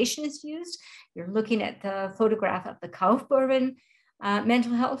 starvation is used. You're looking at the photograph of the Kaufbeuren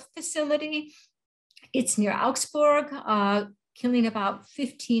mental health facility. It's near Augsburg, killing about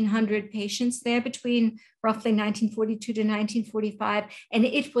 1,500 patients there between roughly 1942 to 1945. And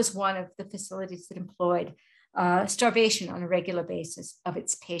it was one of the facilities that employed starvation on a regular basis of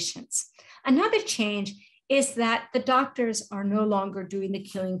its patients. Another change is that the doctors are no longer doing the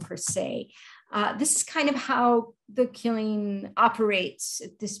killing per se. This is kind of how the killing operates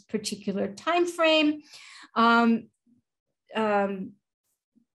at this particular time frame. From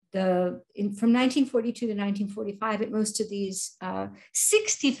 1942 to 1945, at most of these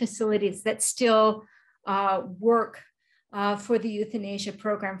 60 facilities that still work for the euthanasia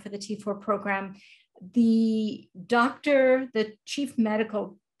program, for the T4 program, the doctor, the chief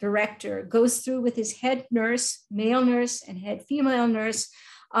medical director, goes through with his head nurse, male nurse, and head female nurse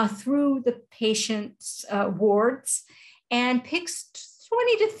through the patient's wards and picks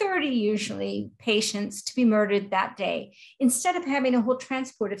 20 to 30 usually patients to be murdered that day. Instead of having a whole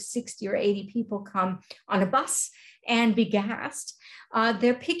transport of 60 or 80 people come on a bus and be gassed,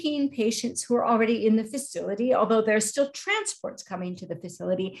 they're picking patients who are already in the facility, although there are still transports coming to the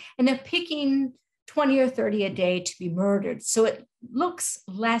facility, and they're picking 20 or 30 a day to be murdered. So it looks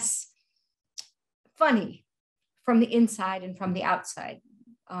less funny from the inside and from the outside.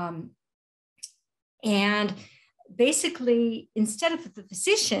 And basically, instead of the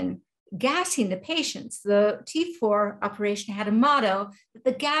physician gassing the patients, the T4 operation had a motto that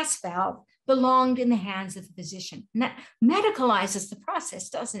the gas valve belonged in the hands of the physician. And that medicalizes the process,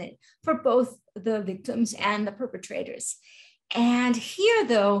 doesn't it, for both the victims and the perpetrators. And here,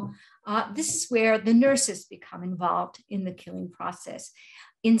 though, this is where the nurses become involved in the killing process.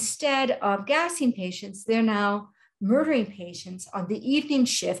 Instead of gassing patients, they're now murdering patients on the evening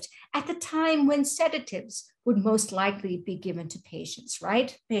shift at the time when sedatives would most likely be given to patients,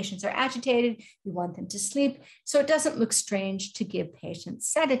 right? Patients are agitated, you want them to sleep, so it doesn't look strange to give patients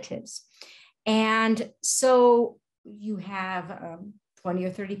sedatives. And so you have 20 or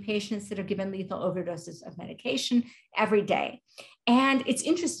 30 patients that are given lethal overdoses of medication every day. And it's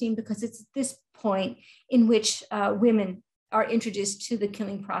interesting because it's at this point in which women are introduced to the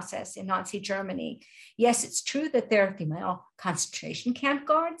killing process in Nazi Germany. Yes, it's true that there are female concentration camp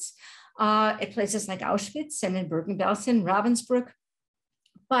guards at places like Auschwitz and in Bergen-Belsen, Ravensbrück.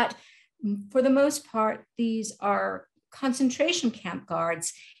 But for the most part, these are concentration camp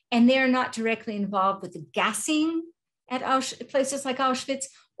guards, and they're not directly involved with the gassing at places like Auschwitz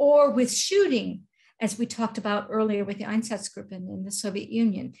or with shooting, as we talked about earlier with the Einsatzgruppen in the Soviet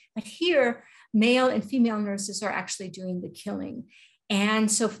Union. But here, male and female nurses are actually doing the killing.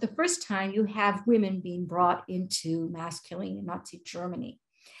 And so for the first time, you have women being brought into mass killing in Nazi Germany.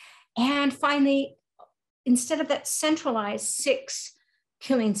 And finally, instead of that centralized 6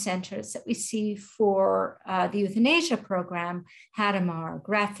 killing centers that we see for the euthanasia program, Hadamar,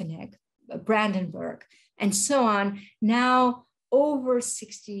 Grafenegg, Brandenburg, and so on, now over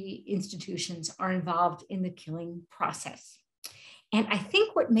 60 institutions are involved in the killing process. And I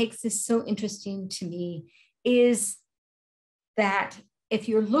think what makes this so interesting to me is that if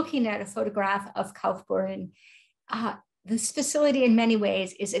you're looking at a photograph of Kaufbeuren, this facility in many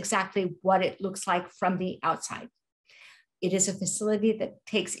ways is exactly what it looks like from the outside. It is a facility that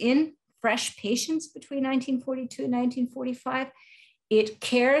takes in fresh patients between 1942 and 1945. It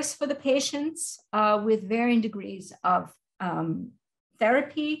cares for the patients with varying degrees of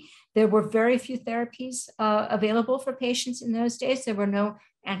therapy. There were very few therapies available for patients in those days. There were no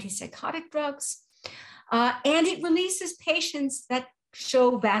antipsychotic drugs. And it releases patients that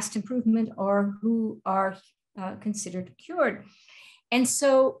show vast improvement or who are considered cured. And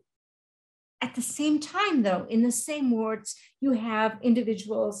so at the same time, though, in the same wards, you have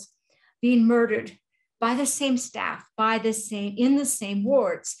individuals being murdered by the same staff, in the same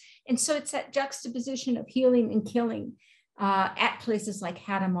wards. And so it's that juxtaposition of healing and killing at places like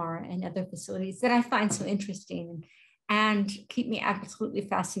Hadamar and other facilities that I find so interesting and keep me absolutely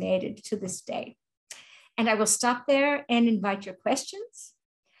fascinated to this day. And I will stop there and invite your questions.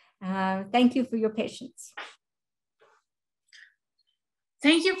 Thank you for your patience.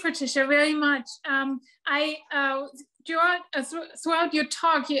 Thank you, Patricia, very much. Throughout your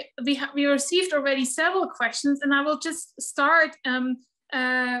talk, we received already several questions, and I will just start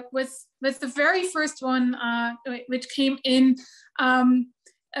with the very first one, which came in. And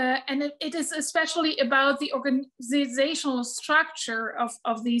it is especially about the organizational structure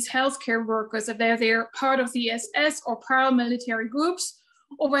of these healthcare workers, whether they're part of the SS or paramilitary groups,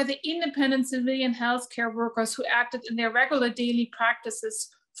 or whether independent civilian healthcare workers who acted in their regular daily practices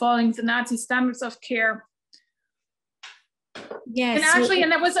following the Nazi standards of care. Yes. And actually,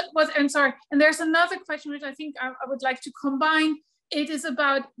 and that was I'm sorry, and there's another question which I think I would like to combine. It is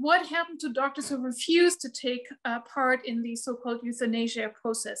about what happened to doctors who refused to take part in the so-called euthanasia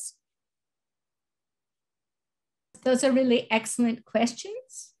process. Those are really excellent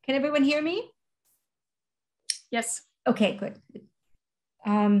questions. Can everyone hear me? Yes. Okay, good.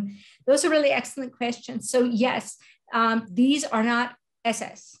 Those are really excellent questions. So yes, these are not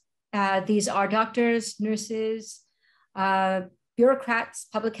SS. These are doctors, nurses, bureaucrats,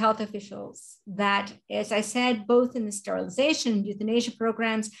 public health officials that, as I said, both in the sterilization and euthanasia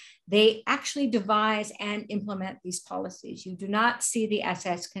programs, they actually devise and implement these policies. You do not see the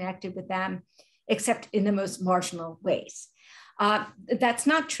SS connected with them, except in the most marginal ways. That's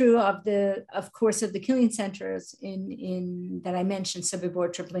not true of the killing centers in that I mentioned,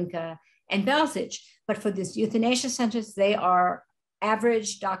 Sobibor, Treblinka, and Belzec. But for these euthanasia centers, they are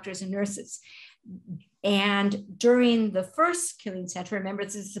average doctors and nurses. And during the first killing center, remember,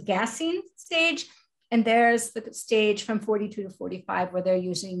 this is the gassing stage, and there's the stage from 42 to 45 where they're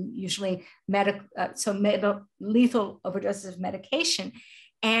using usually lethal overdoses of medication.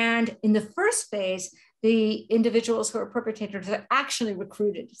 And in the first phase, the individuals who are perpetrators are actually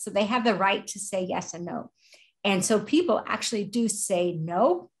recruited. So they have the right to say yes and no. And so people actually do say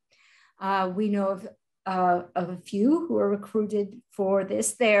no. We know of a few who are recruited for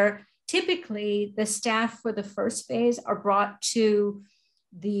this. They're typically the staff for the first phase are brought to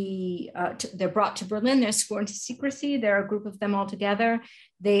they're brought to Berlin. They're sworn to secrecy. There are a group of them all together.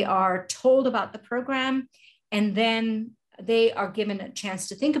 They are told about the program, and then they are given a chance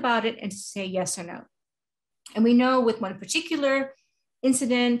to think about it and to say yes or no. And we know with one particular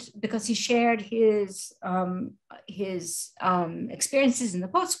incident, because he shared his experiences in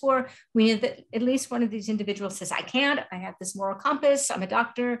the post-war, we know that at least one of these individuals says, I can't, I have this moral compass, I'm a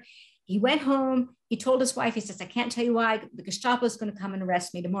doctor. He went home, he told his wife, he says, I can't tell you why, the Gestapo is going to come and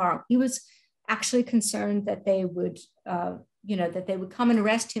arrest me tomorrow. He was actually concerned that they would, that they would come and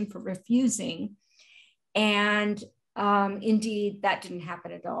arrest him for refusing. And indeed, that didn't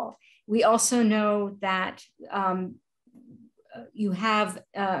happen at all. We also know that you have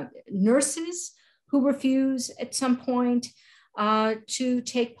nurses who refuse at some point to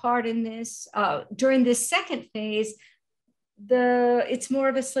take part in this. During this second phase, it's more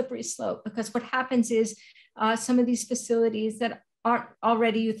of a slippery slope, because what happens is some of these facilities that aren't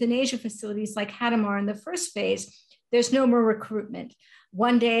already euthanasia facilities like Hadamar in the first phase, there's no more recruitment.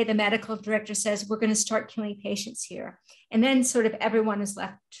 One day the medical director says, we're going to start killing patients here. And then sort of everyone is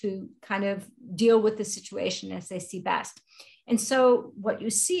left to kind of deal with the situation as they see best. And so what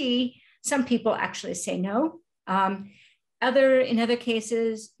you see, some people actually say no. In other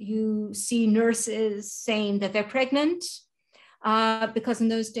cases, you see nurses saying that they're pregnant, because in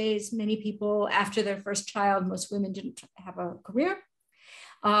those days, many people after their first child, most women didn't have a career.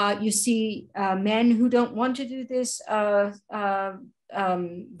 You see men who don't want to do this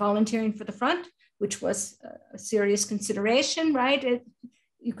volunteering for the front, which was a serious consideration, right?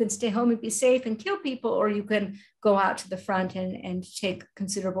 You can stay home and be safe and kill people, or you can go out to the front and take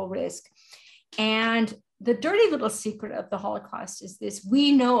considerable risk. And the dirty little secret of the Holocaust is this: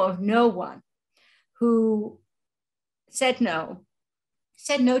 we know of no one who said no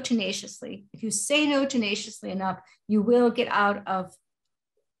tenaciously. If you say no tenaciously enough, you will get out of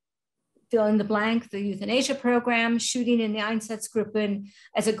fill in the blank, the euthanasia program, shooting in the Einsatzgruppen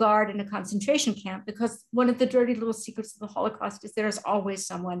as a guard in a concentration camp, because one of the dirty little secrets of the Holocaust is there's always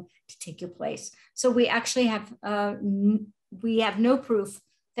someone to take your place. So we actually have, no proof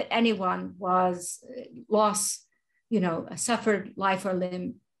that anyone was suffered life or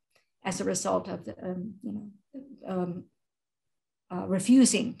limb as a result of the,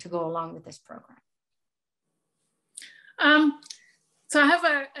 refusing to go along with this program. So I have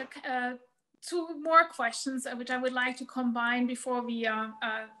two more questions which I would like to combine before we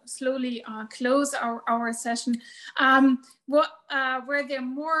slowly close our session. What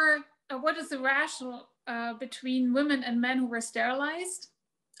is the rationale between women and men who were sterilized?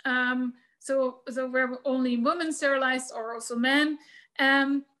 So were only women sterilized, or also men?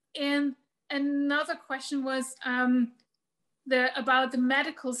 And another question was about the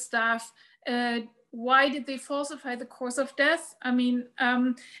medical staff. Why did they falsify the cause of death? I mean,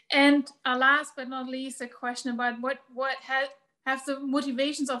 and last but not least, a question about what have the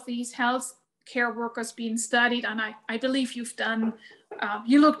motivations of these health care workers been studied? And I believe you've done,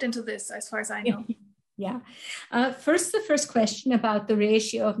 you looked into this as far as I know. Yeah. First, the first question about the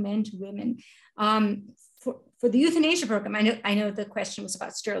ratio of men to women. For the euthanasia program, I know the question was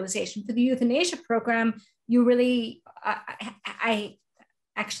about sterilization. For the euthanasia program, you really, I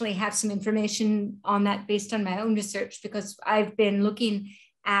actually have some information on that based on my own research, because I've been looking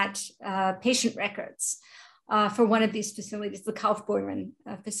at patient records for one of these facilities, the Kaufbeuren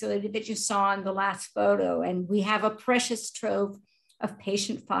facility that you saw in the last photo. And we have a precious trove of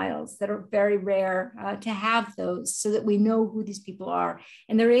patient files that are very rare to have those, so that we know who these people are.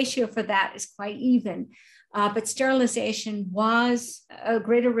 And the ratio for that is quite even. But sterilization was a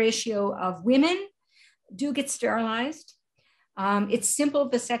greater ratio of women do get sterilized. It's simple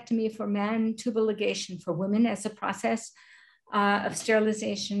vasectomy for men, tubal ligation for women as a process of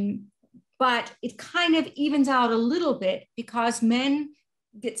sterilization, but it kind of evens out a little bit because men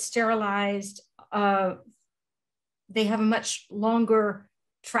get sterilized. They have a much longer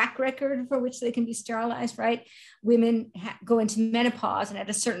track record for which they can be sterilized, right? Women go into menopause, and at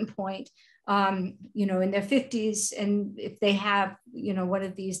a certain point, in their 50s, and if they have, one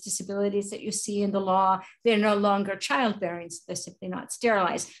of these disabilities that you see in the law, they're no longer childbearing, so they're simply not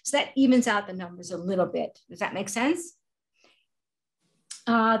sterilized. So that evens out the numbers a little bit. Does that make sense?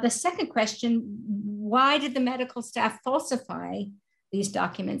 The second question, why did the medical staff falsify these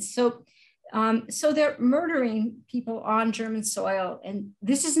documents? So they're murdering people on German soil, and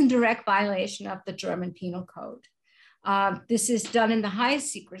this is in direct violation of the German Penal Code. This is done in the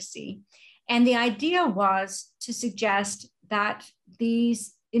highest secrecy. And the idea was to suggest that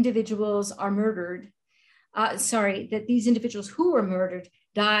these individuals are murdered that these individuals who were murdered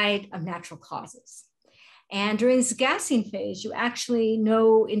died of natural causes. And during this gassing phase, you actually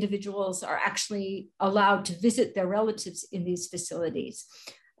know individuals are actually allowed to visit their relatives in these facilities.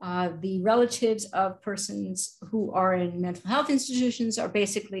 The relatives of persons who are in mental health institutions are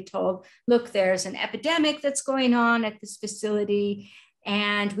basically told, look, there's an epidemic that's going on at this facility,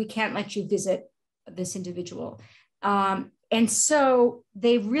 and we can't let you visit this individual. And so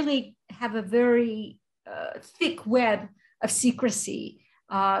they really have a very thick web of secrecy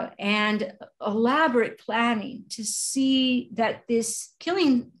and elaborate planning to see that this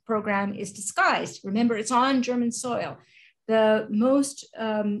killing program is disguised. Remember, it's on German soil. The most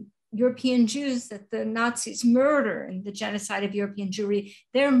European Jews that the Nazis murder in the genocide of European Jewry,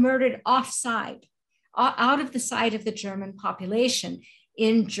 they're murdered offside, out of the sight of the German population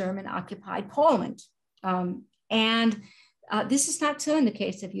in German-occupied Poland. This is not so in the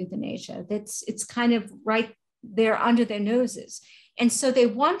case of euthanasia. It's kind of right there under their noses. And so they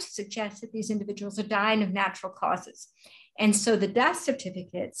want to suggest that these individuals are dying of natural causes. And so the death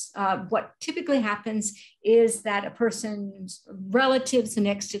certificates, what typically happens is that a person's relatives, the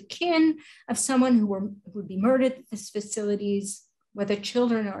next of kin of someone who would be murdered at these facilities, whether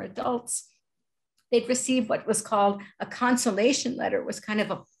children or adults, they'd receive what was called a consolation letter. It was kind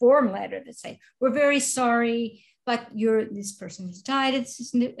of a form letter that say, we're very sorry, but this person has died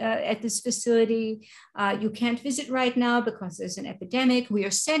at this facility. You can't visit right now because there's an epidemic. We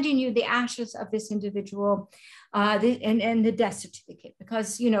are sending you the ashes of this individual and the death certificate,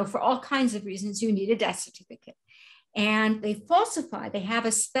 because, for all kinds of reasons, you need a death certificate. And they falsify, they have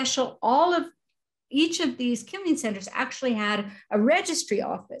a special, each of these killing centers actually had a registry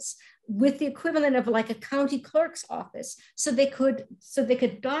office with the equivalent of like a county clerk's office. So they could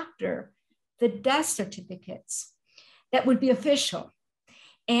doctor the death certificates that would be official.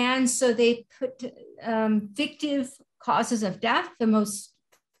 And so they put fictive causes of death. The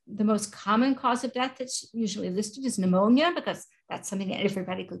most common cause of death that's usually listed is pneumonia, because that's something that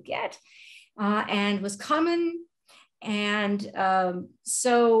everybody could get and was common. And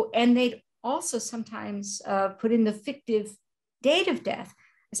they'd also sometimes put in the fictive date of death,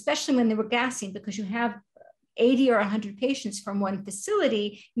 especially when they were gassing, because you have 80 or 100 patients from one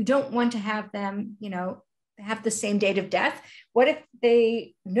facility. You don't want to have them, have the same date of death. What if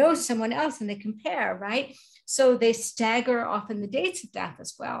they know someone else and they compare, right? So they stagger often the dates of death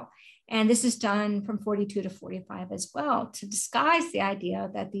as well. And this is done from 42 to 45 as well, to disguise the idea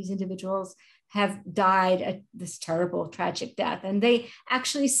that these individuals have died at this terrible, tragic death. And they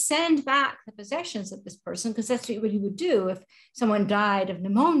actually send back the possessions of this person, because that's what you would do if someone died of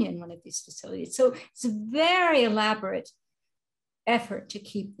pneumonia in one of these facilities. So it's a very elaborate effort to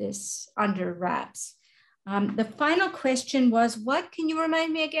keep this under wraps. The final question was, what? Can you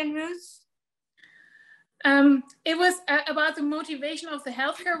remind me again, Ruth? It was about the motivation of the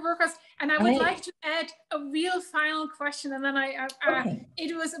healthcare workers, and I would like to add a real final question, and then okay.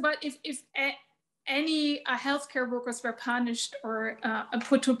 It was about if any healthcare workers were punished or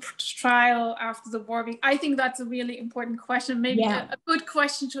put to trial after the war. I think that's a really important question, maybe a good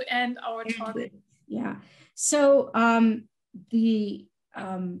question to end our talk. Yeah. So the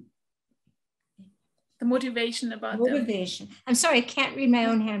motivation about motivation. I'm sorry, I can't read my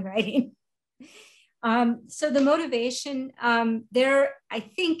own handwriting. So the motivation there, I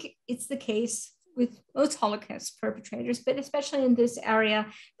think it's the case with most Holocaust perpetrators, but especially in this area,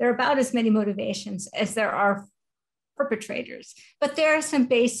 there are about as many motivations as there are perpetrators. But there are some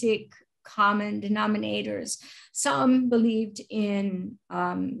basic common denominators. Some believed in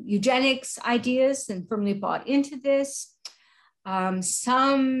eugenics ideas and firmly bought into this.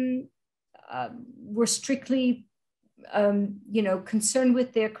 Some were strictly, concerned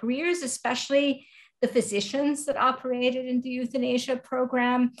with their careers, especially the physicians that operated in the euthanasia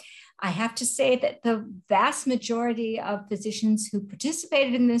program. I have to say that the vast majority of physicians who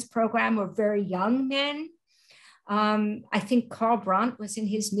participated in this program were very young men. I think Karl Brandt was in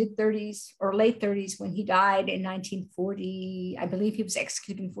his mid-30s or late 30s when he died in 1940. I believe he was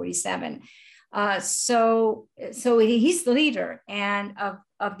executed in 47. So he's the leader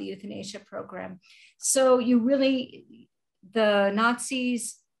of the euthanasia program. So the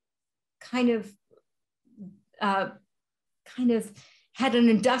Nazis kind of had an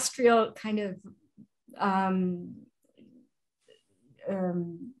industrial kind of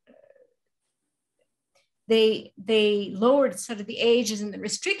they lowered sort of the ages and the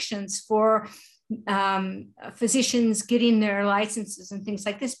restrictions for physicians getting their licenses and things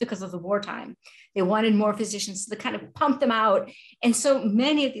like this because of the wartime. They wanted more physicians, so they kind of pumped them out. And so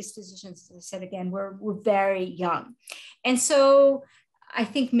many of these physicians, as I said again, were very young. And so I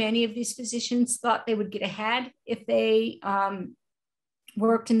think many of these physicians thought they would get ahead if they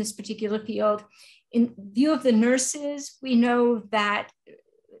worked in this particular field. In view of the nurses, we know that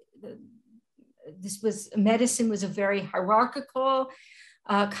medicine was a very hierarchical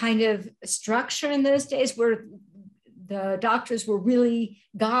kind of structure in those days, where the doctors were really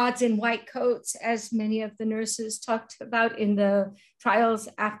gods in white coats, as many of the nurses talked about in the trials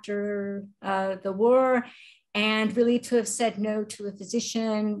after the war. And really to have said no to a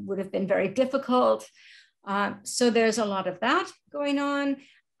physician would have been very difficult. So there's a lot of that going on.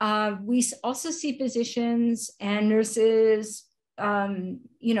 We also see physicians and nurses, in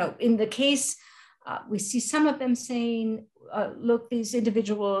the case, we see some of them saying, look, these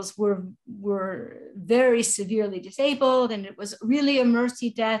individuals were very severely disabled and it was really a mercy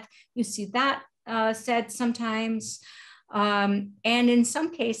death. You see that said sometimes. And in some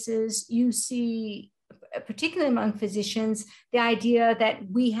cases, you see, particularly among physicians, the idea that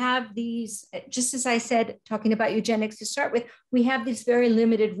we have these, just as I said, talking about eugenics to start with, we have these very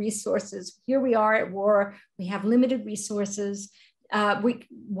limited resources. Here we are at war, we have limited resources.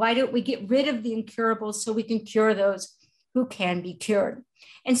 Why don't we get rid of the incurables so we can cure those who can be cured?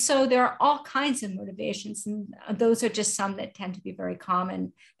 And so there are all kinds of motivations, and those are just some that tend to be very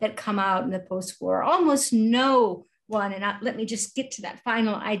common that come out in the post-war. Almost no one, and let me just get to that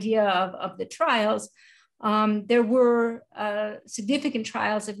final idea of the trials. There were significant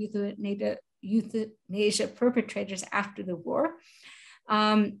trials of euthanasia perpetrators after the war.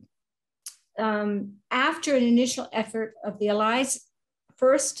 After an initial effort of the Allies,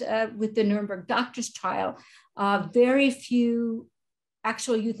 first with the Nuremberg doctors' trial, very few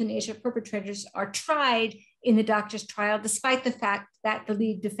actual euthanasia perpetrators are tried in the doctors' trial, despite the fact that the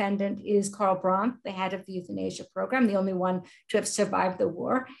lead defendant is Karl Brandt, the head of the euthanasia program, the only one to have survived the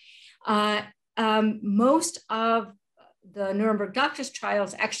war. Most of the Nuremberg doctors'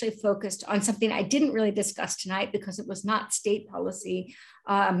 trials actually focused on something I didn't really discuss tonight because it was not state policy,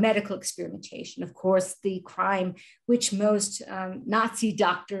 medical experimentation, of course, the crime which most Nazi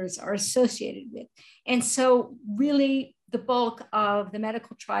doctors are associated with. And so really the bulk of the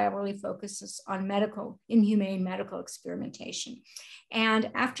medical trial really focuses on inhumane medical experimentation.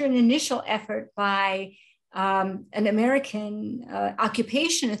 And after an initial effort by an American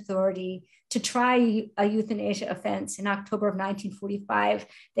occupation authority to try a euthanasia offense in October of 1945,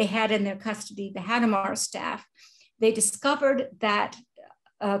 they had in their custody the Hadamar staff. They discovered that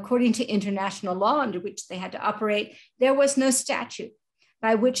according to international law under which they had to operate, there was no statute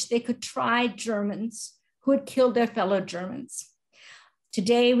by which they could try Germans who had killed their fellow Germans.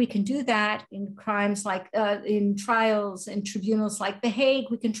 Today, we can do that in crimes like, in trials and tribunals like The Hague.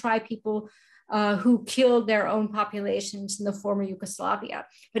 We can try people who killed their own populations in the former Yugoslavia.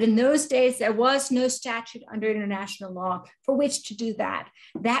 But in those days, there was no statute under international law for which to do that.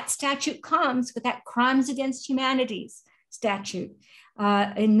 That statute comes with that Crimes Against Humanities statute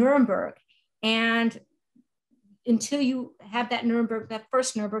in Nuremberg. And until you have that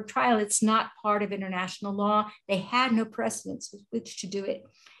first Nuremberg trial, it's not part of international law. They had no precedents with which to do it.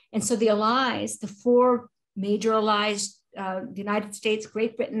 And so the Allies, the four major Allies, the United States,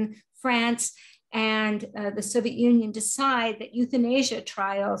 Great Britain, France, and the Soviet Union decide that euthanasia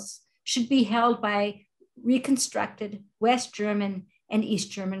trials should be held by reconstructed West German and East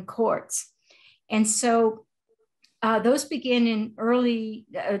German courts. And so those begin in early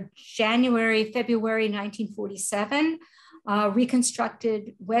January, February 1947.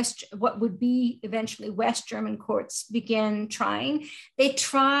 Reconstructed what would be eventually West German courts begin trying. They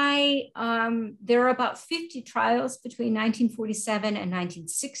try, there are about 50 trials between 1947 and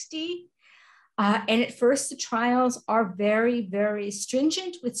 1960. And at first the trials are very, very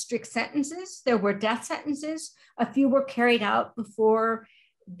stringent with strict sentences. There were death sentences. A few were carried out before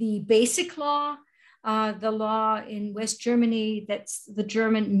the basic law, the law in West Germany, that's the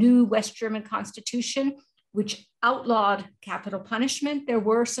new West German constitution, which outlawed capital punishment. There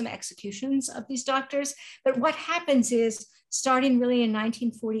were some executions of these doctors. But what happens is, starting really in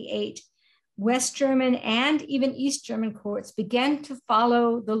 1948, West German and even East German courts began to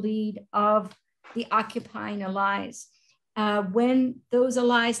follow the lead of the occupying Allies. When those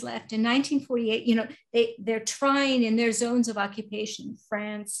Allies left in 1948, they're trying in their zones of occupation,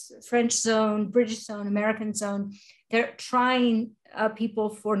 France, French zone, British zone, American zone, they're trying people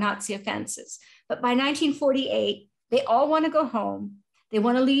for Nazi offenses. But by 1948, they all want to go home. They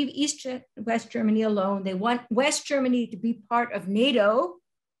want to leave West Germany alone. They want West Germany to be part of NATO,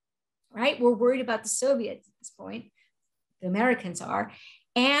 right? We're worried about the Soviets at this point. The Americans are.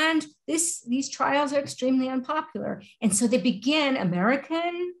 And these trials are extremely unpopular. And so they begin,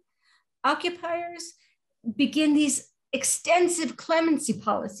 American occupiers begin these extensive clemency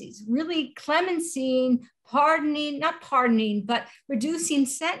policies, really clemencying, pardoning, not pardoning, but reducing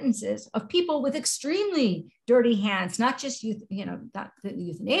sentences of people with extremely dirty hands, not just not the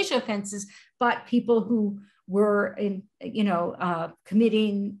euthanasia offenses, but people who were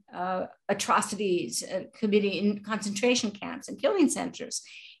committing atrocities, committing in concentration camps and killing centers.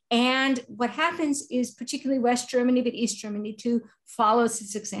 And what happens is, particularly West Germany, but East Germany too, follows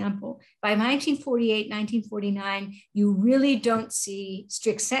this example. By 1948, 1949, you really don't see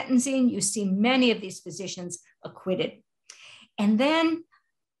strict sentencing. You see many of these physicians acquitted. And then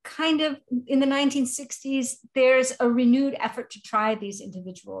kind of in the 1960s, there's a renewed effort to try these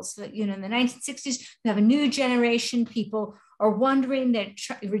individuals. So, in the 1960s, we have a new generation. People are wondering, they're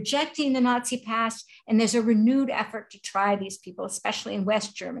rejecting the Nazi past, and there's a renewed effort to try these people, especially in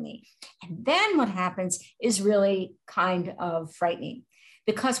West Germany. And then what happens is really kind of frightening,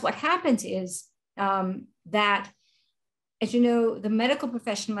 because what happens is that, as you know, the medical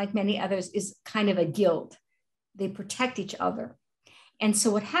profession, like many others, is kind of a guild. They protect each other. And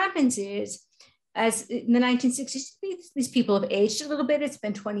so what happens is, as in the 1960s, these people have aged a little bit. It's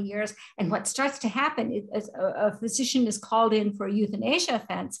been 20 years. And what starts to happen is a physician is called in for a euthanasia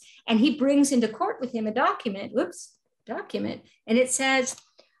offense, and he brings into court with him a document, and it says,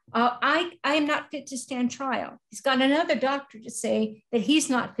 I am not fit to stand trial. He's got another doctor to say that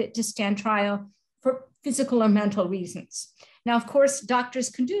he's not fit to stand trial for physical or mental reasons. Now, of course, doctors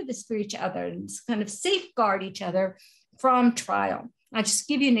can do this for each other and kind of safeguard each other from trial. I'll just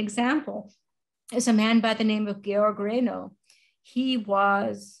give you an example. There's a man by the name of Georg Reno. He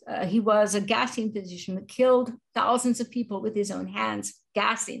was a gassing physician that killed thousands of people with his own hands,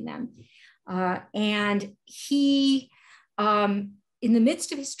 gassing them. And he, in the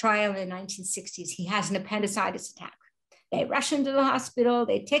midst of his trial in the 1960s, he has an appendicitis attack. They rush him to the hospital,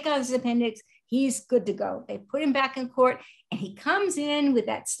 they take out his appendix, he's good to go. They put him back in court, and he comes in with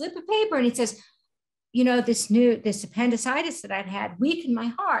that slip of paper and he says, this appendicitis that I've had weakened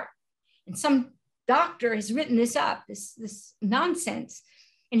my heart. And some doctor has written this up, this nonsense.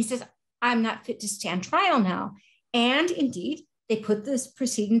 And he says, I'm not fit to stand trial now. And indeed, they put this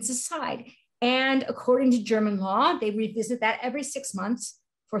proceedings aside. And according to German law, they revisit that every 6 months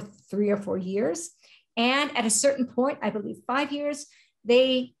for 3 or 4 years. And at a certain point, I believe 5 years,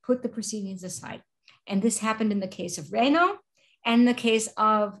 they put the proceedings aside. And this happened in the case of Reno and the case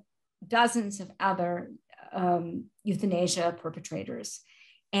of dozens of other euthanasia perpetrators.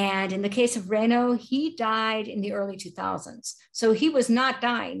 And in the case of Reno, he died in the early 2000s. So he was not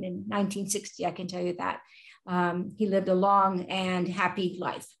dying in 1960, I can tell you that. He lived a long and happy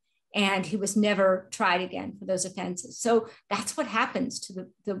life, and he was never tried again for those offenses. So that's what happens to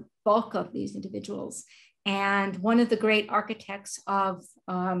the bulk of these individuals. And one of the great architects of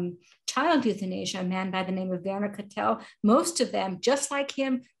child euthanasia, a man by the name of Werner Cattell, most of them, just like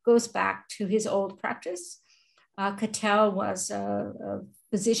him, goes back to his old practice. Cattell was a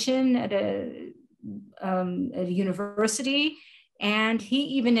physician at a university, and he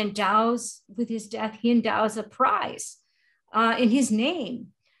even endows, with his death, he endows a prize in his name.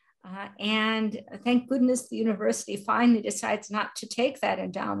 And thank goodness the university finally decides not to take that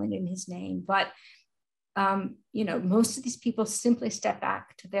endowment in his name. But most of these people simply step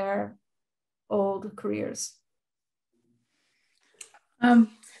back to their old careers.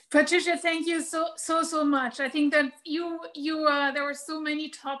 Patricia, thank you so much. I think that there were so many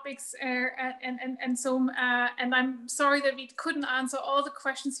topics, and I'm sorry that we couldn't answer all the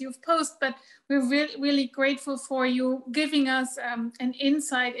questions you've posed, but we're really grateful for you giving us an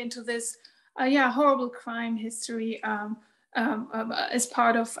insight into this, horrible crime history as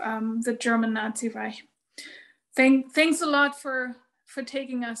part of the German Nazi Reich. Thanks a lot for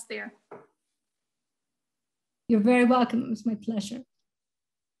taking us there. You're very welcome. It was my pleasure.